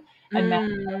appeal and mass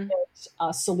Mm,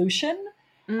 market solution,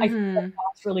 I think that mm-hmm.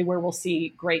 that's really where we'll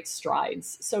see great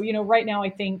strides. So, right now, I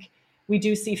think we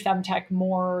do see femtech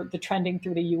more the trending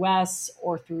through the US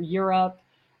or through Europe.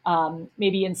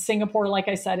 Maybe in Singapore, like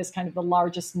I said, is kind of the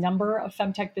largest number of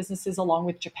femtech businesses along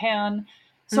with Japan.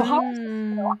 So Mm, how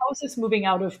is this moving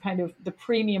out of kind of the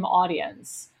premium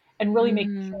audience and really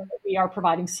making sure mm, that we are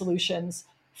providing solutions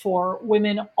for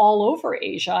women all over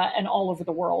Asia and all over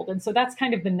the world? And so that's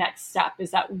kind of the next step,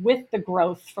 is that with the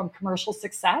growth from commercial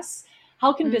success,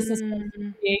 how can businesses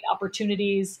mm, create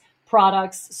opportunities,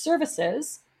 products,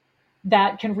 services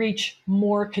that can reach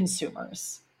more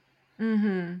consumers?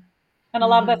 mm-hmm. And a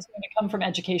lot of Mm-hmm. that's going to come from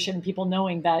education and people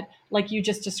knowing that, like you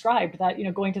just described, that,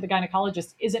 going to the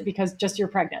gynecologist isn't because just you're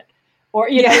pregnant, or,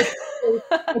 Yeah.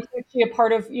 it's actually a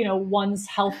part of, one's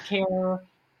healthcare,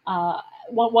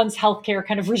 one's healthcare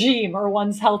kind of regime, or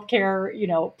one's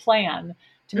healthcare, plan,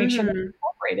 to make sure that Mm-hmm. we're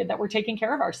incorporated, that we're taking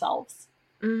care of ourselves.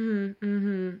 Mm-hmm,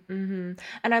 mm-hmm, mm-hmm.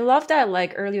 And I love that,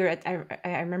 like earlier,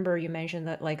 I remember you mentioned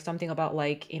that, like something about,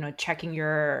 like, checking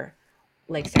your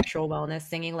like sexual wellness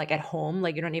thinking like at home,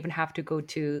 like you don't even have to go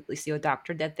to see a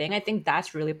doctor. That thing, I think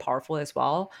that's really powerful as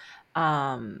well.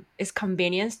 It's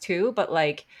convenience too, but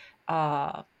like,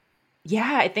 uh,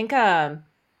 yeah, I think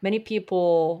many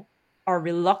people are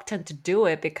reluctant to do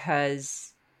it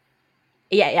because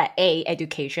yeah,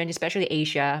 education, especially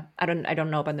Asia. I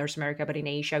don't know about North America, but in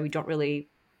Asia we don't really,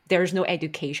 there's no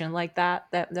education like that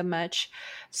much.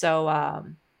 So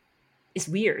it's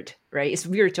weird, right? It's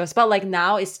weird to us, but like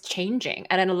now it's changing,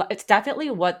 and then it's definitely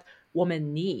what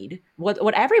women need,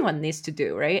 what everyone needs to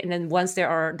do, right? And then once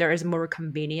there is more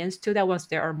convenience to that, once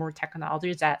there are more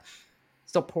technologies that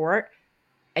support,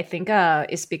 I think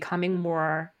it's becoming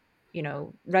more,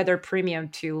 rather premium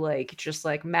to like just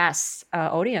like mass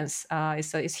audience.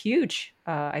 It's huge.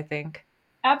 I think.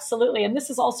 Absolutely. And this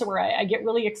is also where I get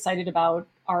really excited about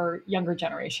our younger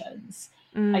generations.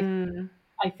 I Mm,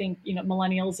 I think,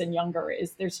 millennials and younger,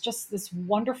 is there's just this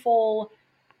wonderful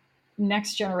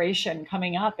next generation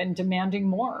coming up and demanding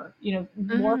more, more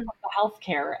mm-hmm. from the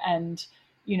healthcare, and,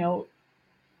 you know,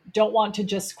 don't want to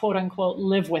just quote unquote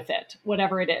live with it,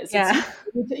 whatever it is. It's,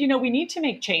 Yeah. we need to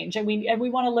make change, and we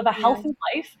want to live a Yeah. healthy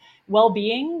life,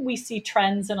 well-being. We see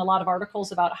trends in a lot of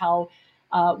articles about how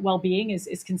well-being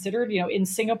is considered. In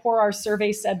Singapore, our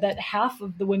survey said that half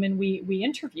of the women we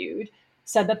interviewed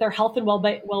said that their health and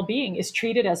well-being is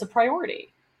treated as a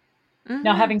priority.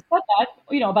 Now, Mm-hmm. having said that,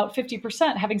 about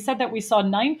 50%, having said that, we saw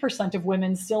 9% of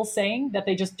women still saying that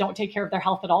they just don't take care of their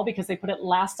health at all because they put it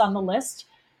last on the list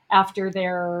after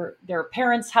their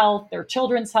parents' health, their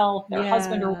children's health, their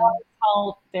husband or Yeah. wife's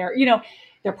health,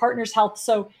 their partner's health.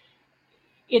 So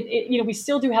we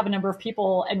still do have a number of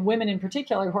people, and women in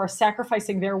particular, who are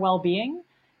sacrificing their well-being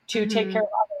to take care Mm-hmm. of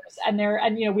others.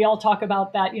 And we all talk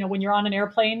about that, when you're on an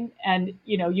airplane, and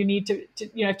you need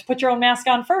have to put your own mask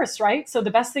on first, right? So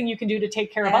the best thing you can do to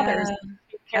take care of others Yeah. is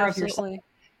take care of yourself. Absolutely.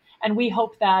 And we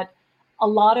hope that a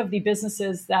lot of the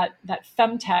businesses that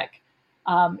femtech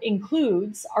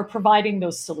includes are providing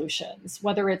those solutions,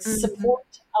 whether it's Mm-hmm. support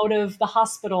out of the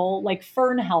hospital, like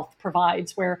Fern Health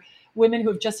provides, where women who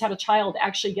have just had a child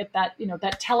actually get that,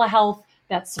 that telehealth,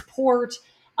 that support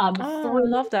Oh, I through.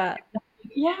 love that.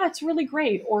 Yeah, it's really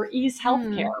great. Or Ease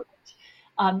Healthcare,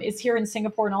 Mm. is here in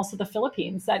Singapore and also the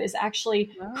Philippines, that is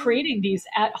actually Wow. creating these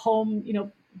at home,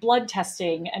 blood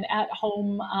testing, and at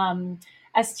home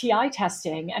STI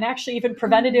testing, and actually even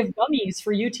preventative Mm. gummies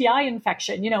for UTI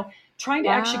infection, trying to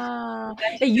actually create Wow.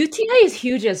 Yeah, preventative UTI is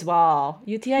huge as well.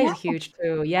 UTI is yeah, huge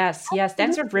too. Yes, yes.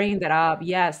 Thanks for absolutely. bringing that up.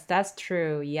 Yes, that's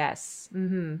true. Yes.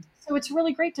 Mm-hmm. So it's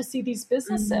really great to see these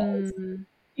businesses, Mm-hmm.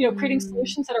 creating Mm-hmm.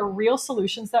 solutions that are real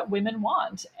solutions that women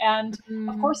want. And of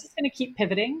Mm-hmm. course, it's going to keep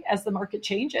pivoting as the market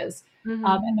changes. Mm-hmm.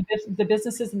 And the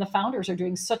businesses and the founders are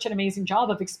doing such an amazing job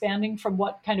of expanding from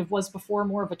what kind of was before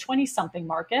more of a 20 something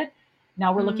market.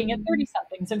 Now we're looking at 30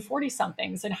 somethings and 40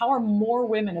 somethings. And how are more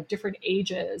women of different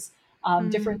ages,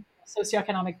 different Mm-hmm.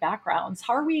 socioeconomic backgrounds,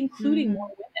 how are we including Mm-hmm. more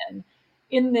women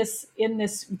in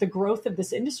this the growth of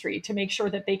this industry, to make sure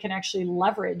that they can actually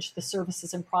leverage the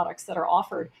services and products that are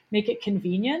offered, make it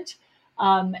convenient,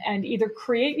 and either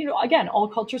create, again, all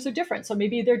cultures are different, so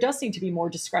maybe there does need to be more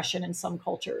discretion in some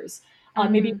cultures.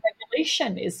 Maybe Mm-hmm.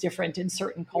 regulation is different in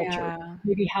certain cultures, Yeah.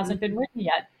 maybe hasn't been Mm-hmm. written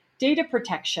yet. Data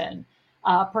protection,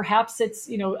 perhaps it's,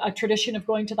 a tradition of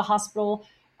going to the hospital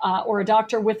or a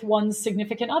doctor with one's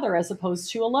significant other as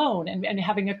opposed to alone, and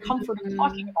having a comfort of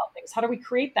talking Mm-hmm. about things. How do we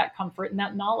create that comfort and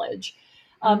that knowledge?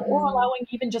 Or Mm-hmm. allowing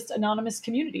even just anonymous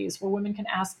communities where women can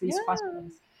ask these Yeah.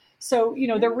 questions. So,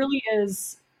 there really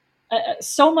is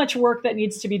so much work that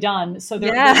needs to be done. So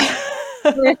Yeah.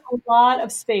 there is a lot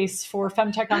of space for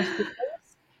femtech entrepreneurs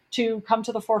to come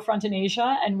to the forefront in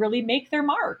Asia and really make their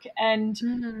mark and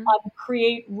Mhm.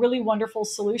 create really wonderful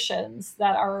solutions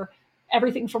that are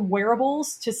everything from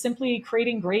wearables to simply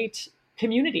creating great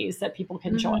communities that people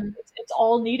can join. Mhm. It's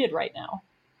all needed right now.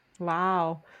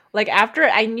 Wow. Like after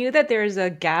I knew that there's a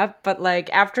gap, but like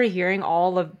after hearing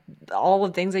all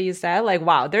of things that you said, like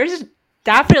wow, there's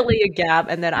definitely a gap.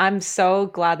 And then I'm so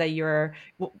glad that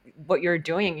what you're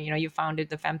doing. You know, you founded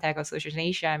the FemTech Association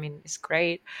Asia. I mean, it's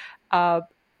great. Uh,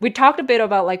 we talked a bit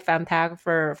about like FemTech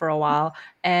for a while,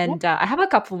 Yeah. and I have a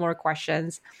couple more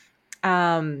questions.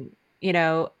 You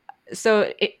know,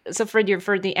 so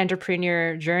for the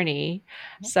entrepreneur journey,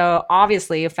 so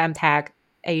obviously FemTech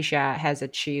Asia has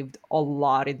achieved a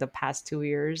lot in the past 2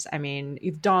 years. I mean,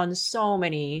 you've done so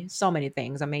many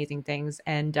things, amazing things,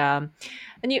 and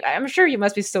I'm sure you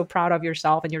must be so proud of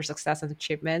yourself and your success and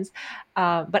achievements.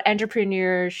 But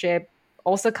entrepreneurship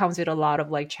also comes with a lot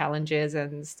of like challenges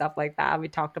and stuff like that. We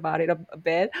talked about it a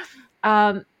bit.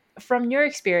 Um, from your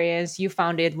experience, you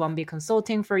founded 1B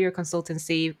Consulting for your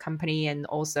consultancy company and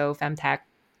also FemTech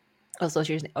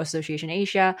Association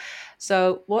Asia.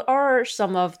 So, what are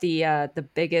some of the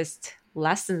biggest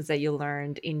lessons that you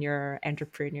learned in your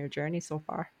entrepreneur journey so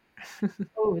far?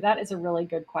 Oh, that is a really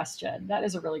good question. That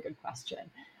is a really good question.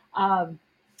 Um,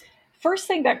 First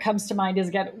thing that comes to mind is,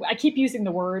 again, I keep using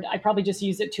the word, I probably just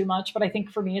use it too much, but I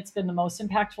think for me, it's been the most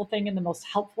impactful thing and the most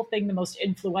helpful thing, the most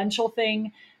influential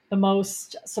thing, the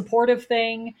most supportive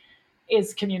thing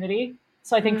is community.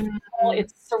 So I think first of all, Mm-hmm.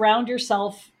 it's surround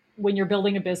yourself when you're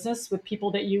building a business with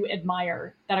people that you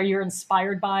admire, that are you're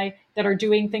inspired by, that are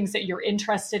doing things that you're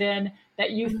interested in, that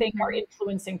you think are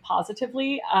influencing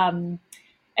positively, and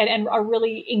are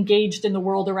really engaged in the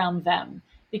world around them.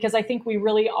 Because I think we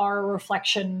really are a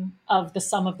reflection of the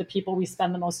sum of the people we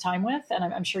spend the most time with. And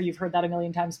I'm sure you've heard that a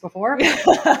million times before.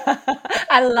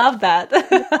 I love that.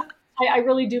 I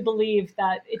really do believe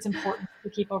that it's important to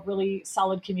keep a really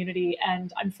solid community.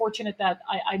 And I'm fortunate that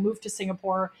I moved to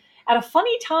Singapore at a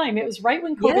funny time. It was right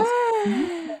when COVID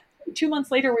started. Yeah. 2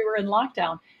 months later, we were in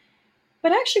lockdown.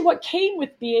 But actually, what came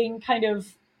with being kind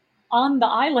of on the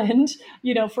island,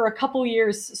 for a couple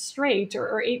years straight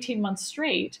or 18 months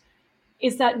straight,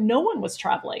 is that no one was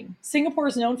traveling. Singapore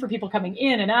is known for people coming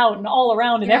in and out and all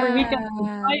around, and every weekend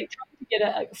Yeah. trying to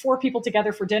get four people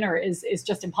together for dinner is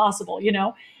just impossible.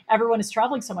 Everyone is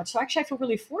traveling so much. So actually, I feel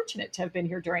really fortunate to have been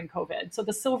here during COVID. So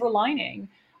the silver lining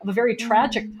of a very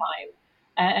tragic Mm. time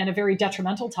and a very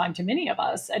detrimental time to many of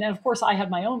us, and of course, I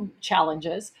had my own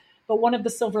challenges. But one of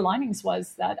the silver linings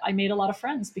was that I made a lot of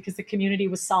friends because the community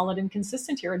was solid and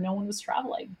consistent here, and no one was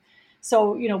traveling.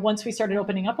 So, once we started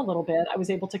opening up a little bit, I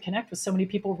was able to connect with so many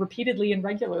people repeatedly and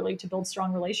regularly to build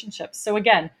strong relationships. So,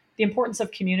 again, the importance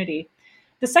of community.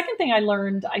 The second thing I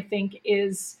learned, I think,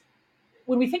 is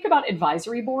when we think about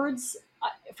advisory boards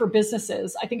for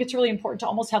businesses, I think it's really important to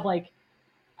almost have like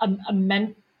a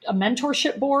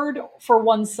mentorship board for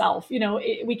oneself.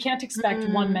 We can't expect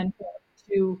one Mm. mentor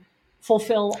to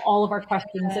fulfill all of our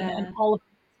questions and Yeah. all of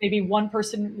maybe one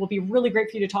person will be really great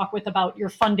for you to talk with about your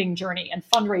funding journey and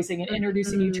fundraising and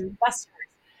introducing you to Mhm. investors.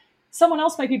 Someone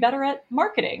else might be better at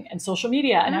marketing and social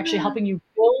media and actually Mhm. helping you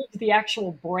build the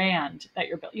actual brand that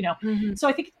you're building. Mhm. So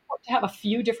I think it's important to have a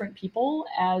few different people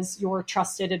as your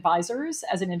trusted advisors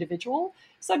as an individual.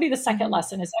 So that'd be the second Mhm.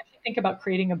 lesson, is actually think about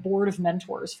creating a board of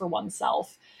mentors for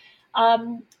oneself.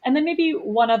 And then maybe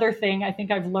one other thing I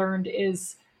think I've learned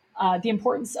is the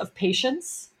importance of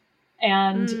patience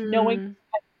and knowing Mm.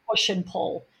 push and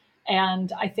pull.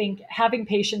 And I think having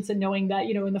patience and knowing that,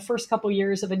 in the first couple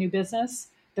years of a new business,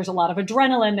 there's a lot of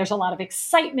adrenaline, there's a lot of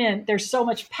excitement, there's so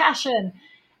much passion.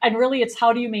 And really, it's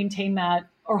how do you maintain that,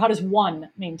 or how does one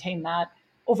maintain that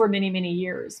over many, many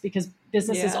years? Because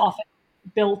business is Yeah. often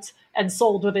built and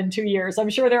sold within 2 years. I'm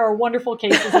sure there are wonderful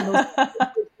cases in those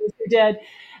who did,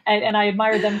 and I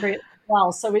admire them greatly as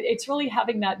well. So it's really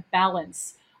having that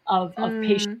balance of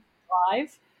patience Mm. and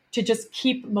drive to just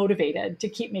keep motivated, to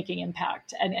keep making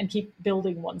impact and keep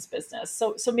building one's business.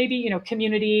 So maybe,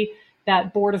 community,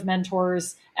 that board of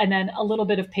mentors, and then a little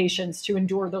bit of patience to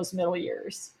endure those middle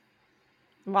years.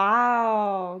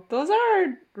 Wow. Those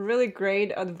are really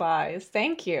great advice.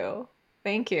 Thank you.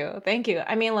 Thank you. Thank you.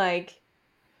 I mean, like,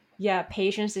 yeah,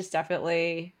 patience is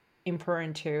definitely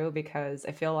important too, because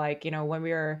I feel like, when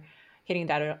we're hitting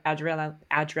that adrenaline,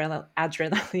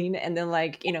 and then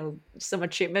like, some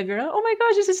achievement, you're like, oh my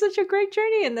gosh, this is such a great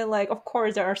journey. And then like, of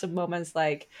course, there are some moments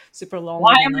like super Why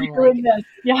lonely, and am I then doing like, this?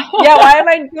 Yeah. yeah, why am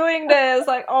I doing this?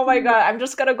 Like, oh my God, I'm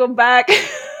just gonna go back.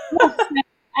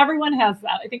 everyone has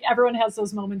that. I think everyone has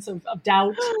those moments of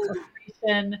doubt,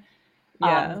 frustration,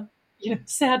 um, Yeah.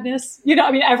 sadness.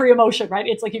 I mean, every emotion, right?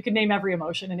 It's like you could name every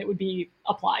emotion and it would be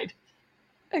applied.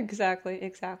 Exactly,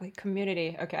 exactly.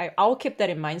 Community. Okay, I'll keep that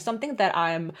in mind. Something that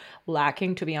I'm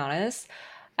lacking, to be honest.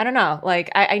 I don't know.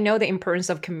 Like, I know the importance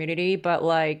of community, but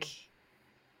like,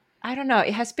 I don't know.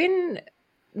 It has been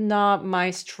not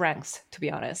my strength, to be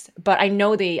honest. But I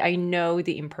know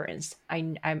the importance.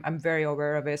 I'm very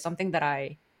aware of it. Something that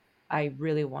I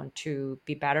really want to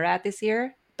be better at this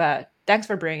year. But thanks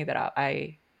for bringing that up.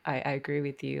 I agree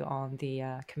with you on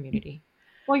the community.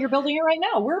 Well, you're building it right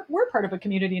now. We're part of a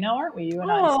community now, aren't we? You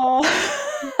and I.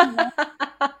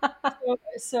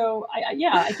 So, Oh. you know,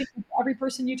 yeah, I think every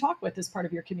person you talk with is part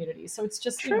of your community. So it's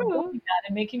just True. building that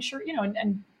and making sure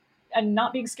and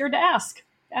not being scared to ask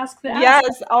the ask.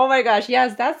 Yes. Oh my gosh.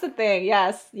 Yes, that's the thing.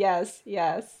 Yes, yes,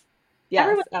 yes.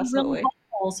 Everyone's Yes, really absolutely.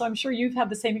 helpful. So I'm sure you've had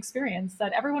the same experience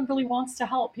that everyone really wants to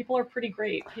help. People are pretty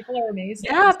great. People are amazing.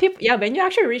 Yeah, people yeah, when you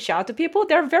actually reach out to people,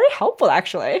 they're very helpful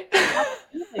actually.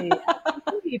 Absolutely,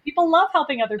 absolutely. People love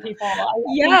helping other people. I think,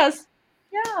 Yes,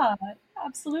 yeah,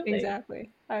 absolutely. exactly.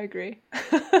 I agree.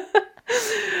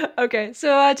 Okay,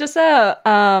 so just a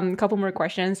couple more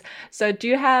questions. So do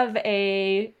you have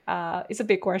a it's a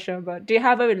big question, but do you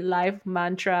have a life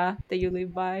mantra that you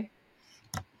live by?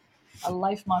 A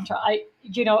life mantra. I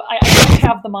don't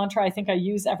have the mantra I think I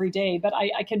use every day, but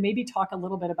I can maybe talk a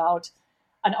little bit about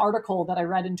an article that I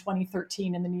read in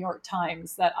 2013 in the New York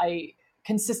Times that I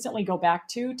consistently go back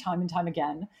to time and time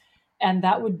again. And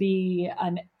that would be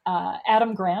an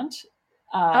Adam Grant.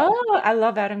 Uh, Oh, I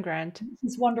love Adam Grant.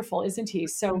 he's wonderful, isn't he? Mhm.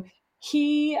 So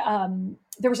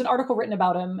there was an article written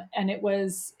about him, and it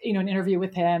was an interview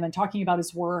with him and talking about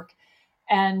his work.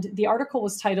 And the article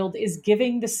was titled "Is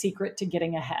Giving the Secret to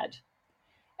Getting Ahead?"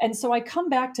 And so I come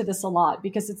back to this a lot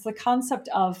because it's the concept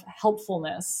of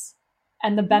helpfulness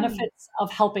and the Mm. benefits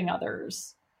of helping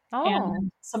others Oh.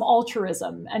 and some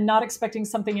altruism and not expecting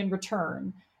something in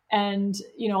return. And,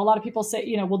 a lot of people say,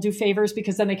 we'll do favors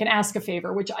because then they can ask a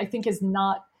favor, which I think is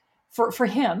not for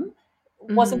him,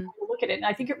 wasn't Mhm. how to look at it. And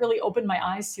I think it really opened my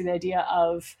eyes to the idea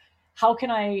of how can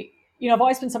I, I've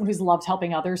always been someone who's loved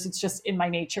helping others. It's just in my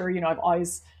nature. I've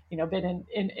always, been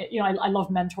I love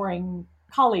mentoring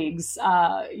colleagues,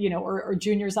 or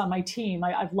juniors on my team.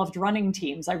 I've loved running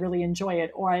teams. I really enjoy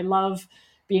it. Or I love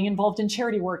being involved in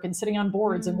charity work and sitting on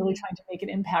boards and really Mm. trying to make an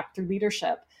impact through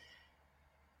leadership.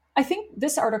 I think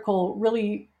this article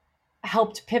really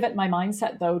helped pivot my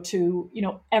mindset though to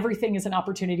everything is an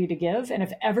opportunity to give, and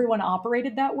if everyone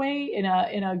operated that way in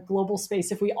a global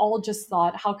space, if we all just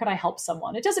thought how could I help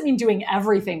someone, it doesn't mean doing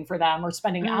everything for them or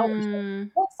spending hours, but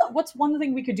Mm. what's one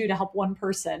thing we could do to help one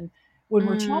person when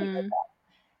we're chatting with Mm. them.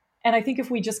 And I think if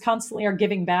we just constantly are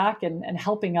giving back and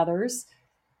helping others,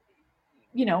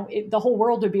 the whole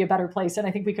world would be a better place. And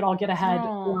I think we could all get ahead a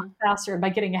lot Oh. faster. And by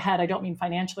getting ahead, I don't mean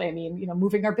financially. I mean,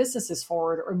 moving our businesses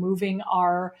forward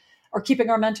or or keeping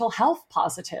our mental health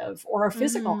positive or our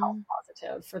physical health Mhm.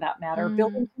 positive for that matter,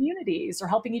 building Mm. communities or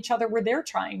helping each other where they're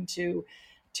trying to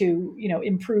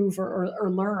improve or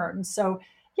learn. So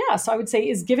yeah, so I would say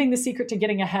is Giving the Secret to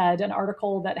Getting Ahead, an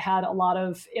article that had a lot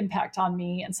of impact on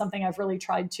me and something I've really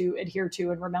tried to adhere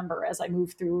to and remember as I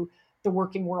move through the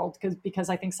working world, because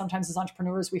I think sometimes as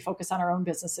entrepreneurs we focus on our own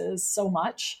businesses so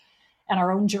much and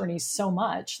our own journeys so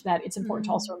much that it's important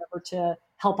to also Mhm. remember to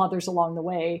help others along the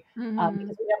way, because Mhm.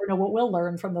 we never know what we'll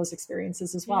learn from those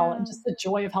experiences as well. And Yeah. just the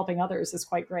joy of helping others is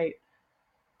quite great.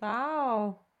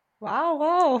 Wow. Wow,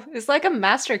 wow. It's like a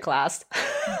master class.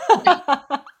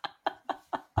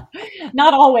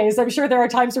 Not always. I'm sure there are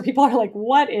times where people are like,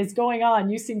 what is going on?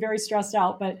 You seem very stressed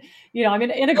out, but I'm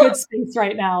in a good space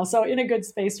right now. So in a good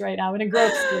space right now, in a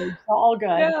growth stage. So all good.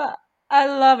 Yeah. I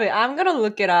love it. I'm gonna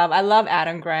look it up. I love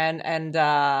Adam Grant and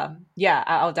yeah,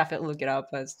 I'll definitely look it up.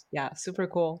 But yeah, super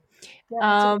cool. Yeah.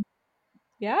 So Um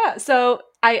yeah, so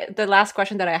I the last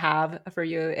question that I have for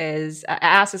you is I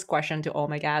ask this question to all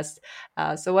my guests.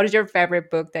 So what is your favorite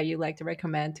book that you like to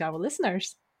recommend to our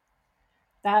listeners?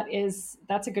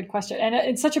 that's a good question, and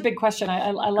it's such a big question. I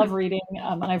love reading,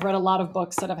 and I've read a lot of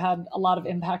books that have had a lot of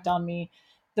impact on me.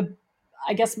 The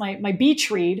I guess my beach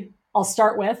read I'll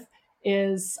start with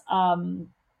is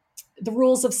The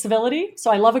Rules of Civility.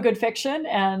 So I love a good fiction,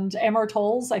 and Amor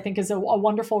Tolls I think is a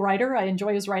wonderful writer. I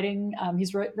enjoy his writing.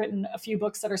 He's written a few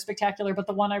books that are spectacular, but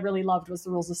the one I really loved was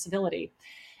The Rules of Civility.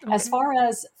 As Okay. far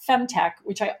as FemTech,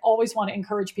 which I always want to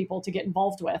encourage people to get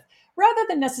involved with, rather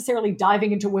than necessarily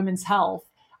diving into women's health,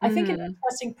 I think an Mhm.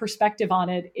 interesting perspective on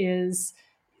it is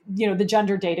the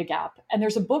gender data gap. And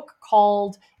there's a book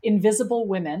called Invisible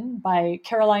Women by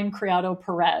Caroline Criado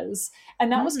Perez.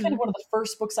 And that was kind of Mm. one of the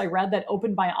first books I read that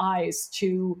opened my eyes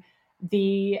to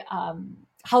the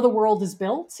how the world is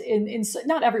built in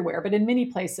not everywhere, but in many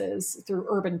places through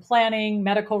urban planning,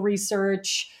 medical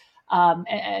research,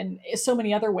 and so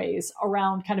many other ways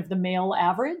around kind of the male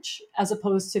average as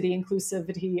opposed to the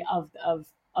inclusivity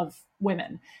of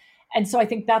women. And so I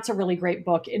think that's a really great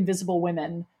book, Invisible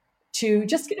Women, to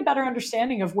just get a better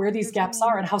understanding of where these gaps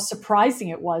are and how surprising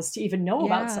it was to even know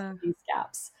about some Yeah. of these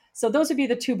gaps. So those would be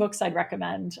the two books I'd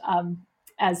recommend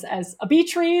as a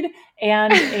beach read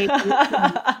and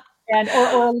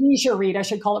or a leisure read. I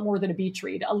should call it more than a beach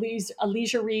read, a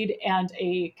leisure read and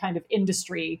a kind of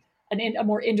a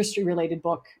more industry related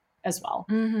book as well.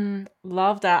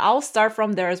 Love that. I'll start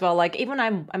from there as well. Like even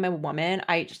I'm a woman,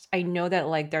 I know that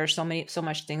like there's so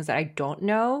much things that I don't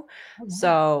know. Oh, yeah.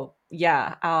 So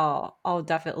yeah, I'll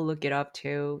definitely look it up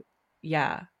too.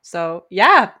 Yeah. So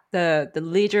yeah, the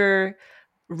leader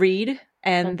read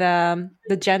and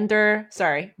the gender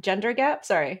gap.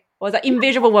 Sorry. What was that?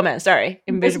 Invisible woman. Sorry.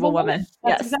 Invisible Invisible Woman. woman.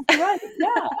 That's Yes. exactly right.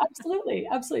 Yeah, absolutely.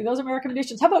 Absolutely. Those are my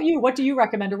recommendations. How about you? What do you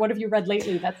recommend or what have you read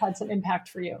lately that's had some impact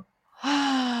for you?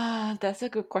 That's a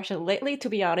good question. Lately, to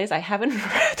be honest, I haven't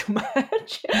read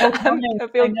much. No comment. I I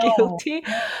feel know. guilty.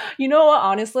 You know what,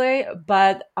 honestly,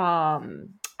 but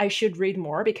I should read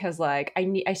more because like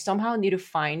I somehow need to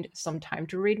find some time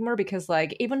to read more because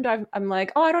like even though I'm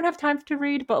like, oh, I don't have time to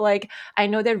read, but like I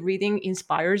know that reading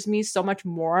inspires me so much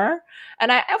more.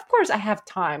 And I of course I have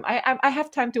time. I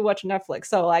have time to watch Netflix.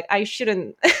 So like I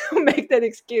shouldn't make that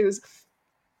excuse.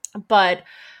 But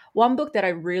one book that I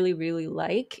really, really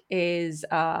like is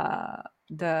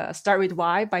the Start With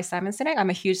Why by Simon Sinek. I'm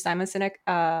a huge Simon Sinek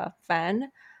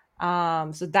fan.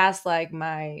 So that's like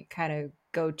my kind of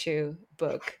go-to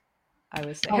book, I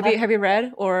would say. Oh, Have you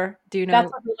read or do you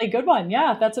that's know? a really good one.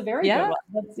 Yeah, that's a very good Yeah. one.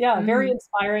 That's yeah, very Hmm.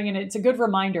 inspiring and it's a good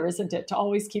reminder, isn't it, to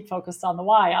always keep focused on the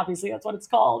why. Obviously, that's what it's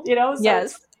called. So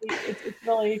Yes. it's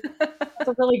really that's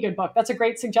a really good book. That's a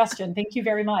great suggestion. Thank you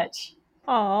very much.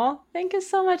 Oh, thank you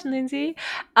so much, Lindsay.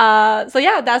 So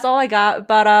yeah, that's all I got.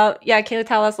 But yeah, can you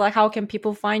tell us like how can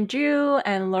people find you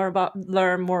and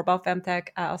learn more about FemTech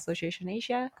Association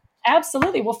Asia?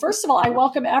 Absolutely. Well, first of all, I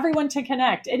welcome everyone to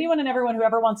connect. Anyone and everyone who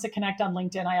ever wants to connect on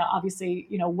LinkedIn, I obviously,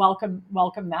 welcome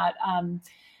that on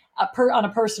a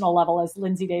personal level as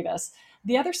Lindsay Davis.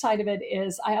 The other side of it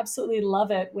is I absolutely love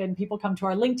it when people come to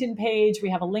our LinkedIn page. We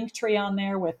have a link tree on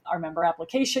there with our member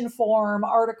application form,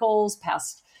 articles,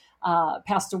 past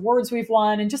awards we've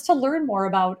won, and just to learn more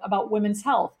about women's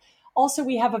health. Also,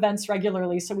 we have events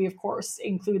regularly, so we of course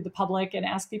include the public and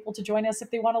ask people to join us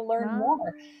if they want to learn Wow.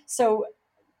 more. So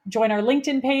join our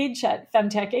LinkedIn page at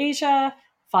FemTech Asia.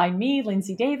 Find me,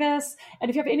 Lindsay Davis. And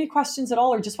if you have any questions at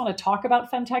all or just want to talk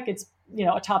about FemTech, it's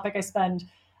a topic I spend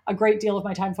a great deal of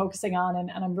my time focusing on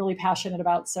and I'm really passionate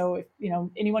about. So if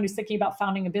anyone who's thinking about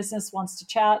founding a business wants to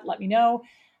chat, let me know.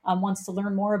 Wants to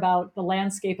learn more about the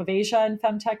landscape of Asia and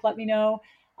FemTech, let me know.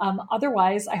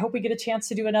 Otherwise, I hope we get a chance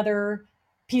to do another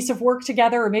piece of work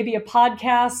together or maybe a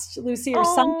podcast, Lucy, or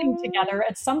something Oh. together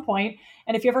at some point.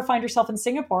 And if you ever find yourself in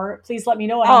Singapore, please let me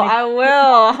know and I'll Oh, make I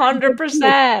will,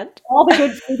 100%. all the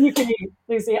good food you can eat,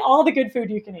 Lucy, all the good food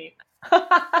you can eat.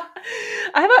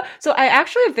 So I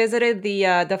actually visited the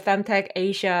FemTech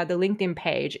Asia, the LinkedIn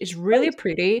page. It's really Great.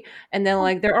 pretty. And then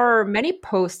like there are many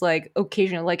posts like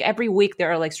occasionally, like every week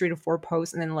there are like 3 to 4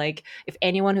 posts. And then like if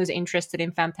anyone who's interested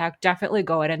in FemTech, definitely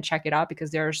go ahead and check it out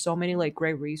because there are so many like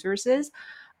great resources.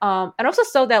 And also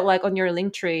saw that like on your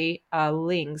Linktree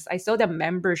links, I saw that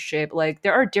membership, like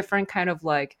there are different kind of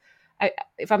like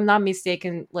if I'm not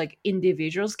mistaken, like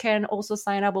individuals can also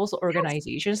sign up, also Yes,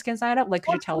 organizations can sign up. Like,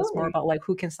 could you tell us more absolutely. about like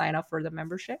who can sign up for the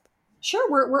membership? Sure,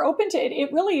 we're open to it.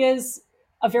 It really is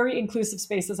a very inclusive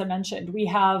space, as I mentioned. We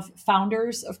have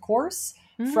founders, of course,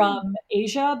 Mm, from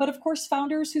Asia, but of course,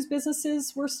 founders whose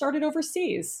businesses were started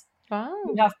overseas. You wow.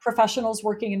 have professionals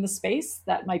working in the space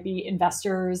that might be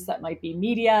investors, that might be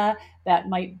media, that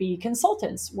might be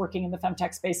consultants working in the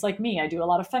femtech space like me. I do a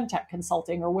lot of femtech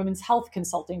consulting or women's health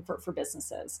consulting for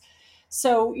businesses.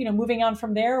 So, moving on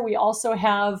from there, we also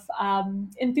have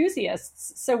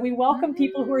enthusiasts. So we welcome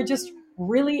people who are just Mm,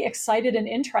 really excited and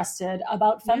interested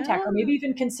about femtech, or maybe yeah.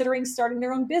 even considering starting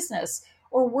their own business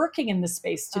or working in the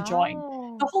space to join.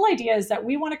 The Oh. whole idea is that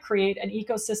we want to create an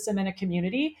ecosystem and a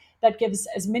community that gives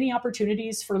as many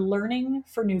opportunities for learning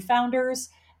for new founders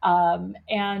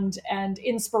and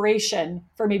inspiration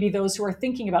for maybe those who are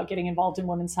thinking about getting involved in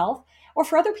women's health. Or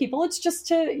for other people, it's just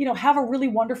to have a really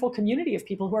wonderful community of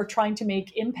people who are trying to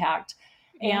make impact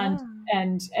and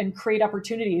Yeah. and create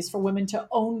opportunities for women to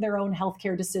own their own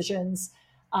healthcare decisions,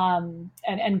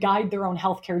 and guide their own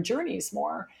healthcare journeys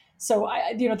more. So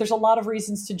there's a lot of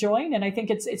reasons to join, and I think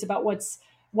it's about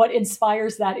what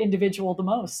inspires that individual the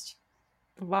most.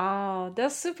 Wow,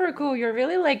 that's super cool. You're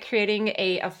really like creating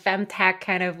a femtech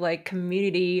kind of like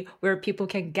community where people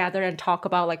can gather and talk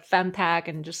about like femtech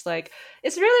and just like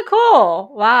it's really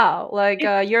cool. Wow. Like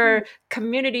you're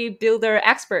community builder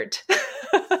expert.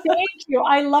 Thank you.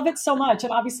 I love it so much.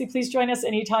 And obviously, please join us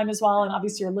anytime as well. And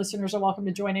obviously, your listeners are welcome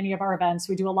to join any of our events.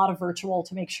 We do a lot of virtual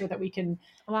to make sure that we can,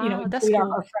 Wow, that's include our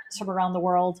cool. friends from around the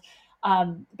world.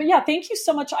 But yeah, thank you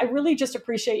so much. I really just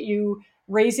appreciate you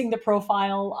raising the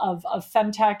profile of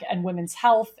femtech and women's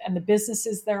health and the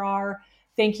businesses there are.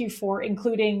 Thank you for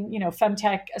including,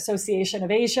 Femtech Association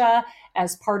of Asia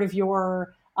as part of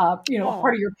your, a part Oh,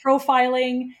 of your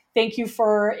profiling. Thank you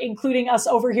for including us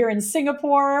over here in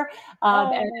Singapore,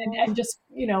 and oh. just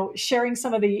sharing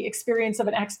some of the experience of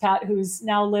an expat who's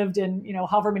now lived in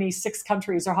however many 6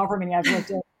 countries or however many I've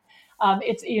lived in.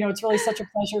 It's really such a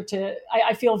pleasure to.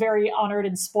 I feel very honored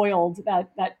and spoiled that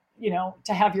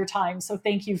to have your time. So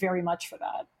thank you very much for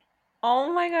that.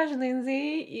 Oh my gosh,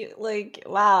 Lindsay, you like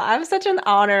wow, I'm such an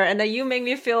honor and that you make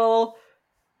me feel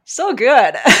so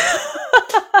good.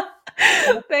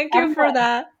 Thank you for Everyone,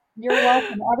 that. you're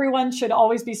welcome. Everyone should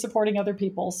always be supporting other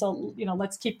people. So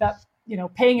let's keep that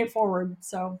paying it forward.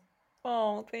 So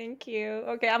Oh, thank you.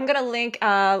 Okay, I'm gonna link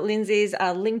Lindsay's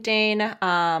LinkedIn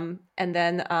and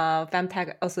then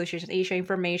FemTech Association Asia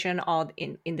information all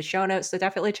in the show notes. So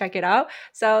definitely check it out.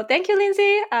 So thank you,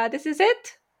 Lindsay. This is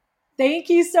it. thank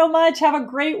you so much. Have a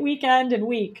great weekend and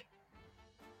week.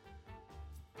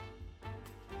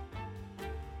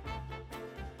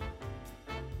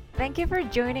 Thank you for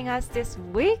joining us this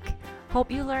week. Hope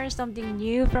you learned something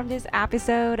new from this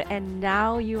episode and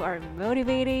now you are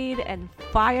motivated and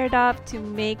fired up to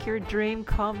make your dream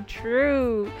come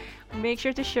true. Make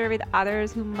sure to share with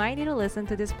others who might need to listen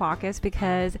to this podcast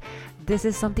because this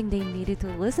is something they needed to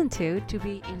listen to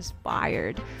be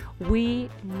inspired. We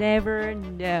never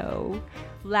know.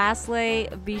 Lastly,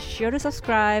 be sure to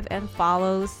subscribe and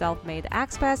follow Self-Made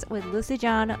Experts with Lucy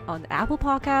John on Apple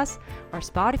Podcasts or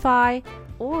Spotify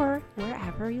or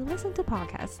wherever you listen to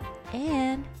podcasts.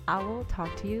 And I will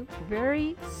talk to you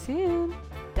very soon.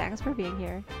 Thanks for being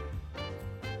here.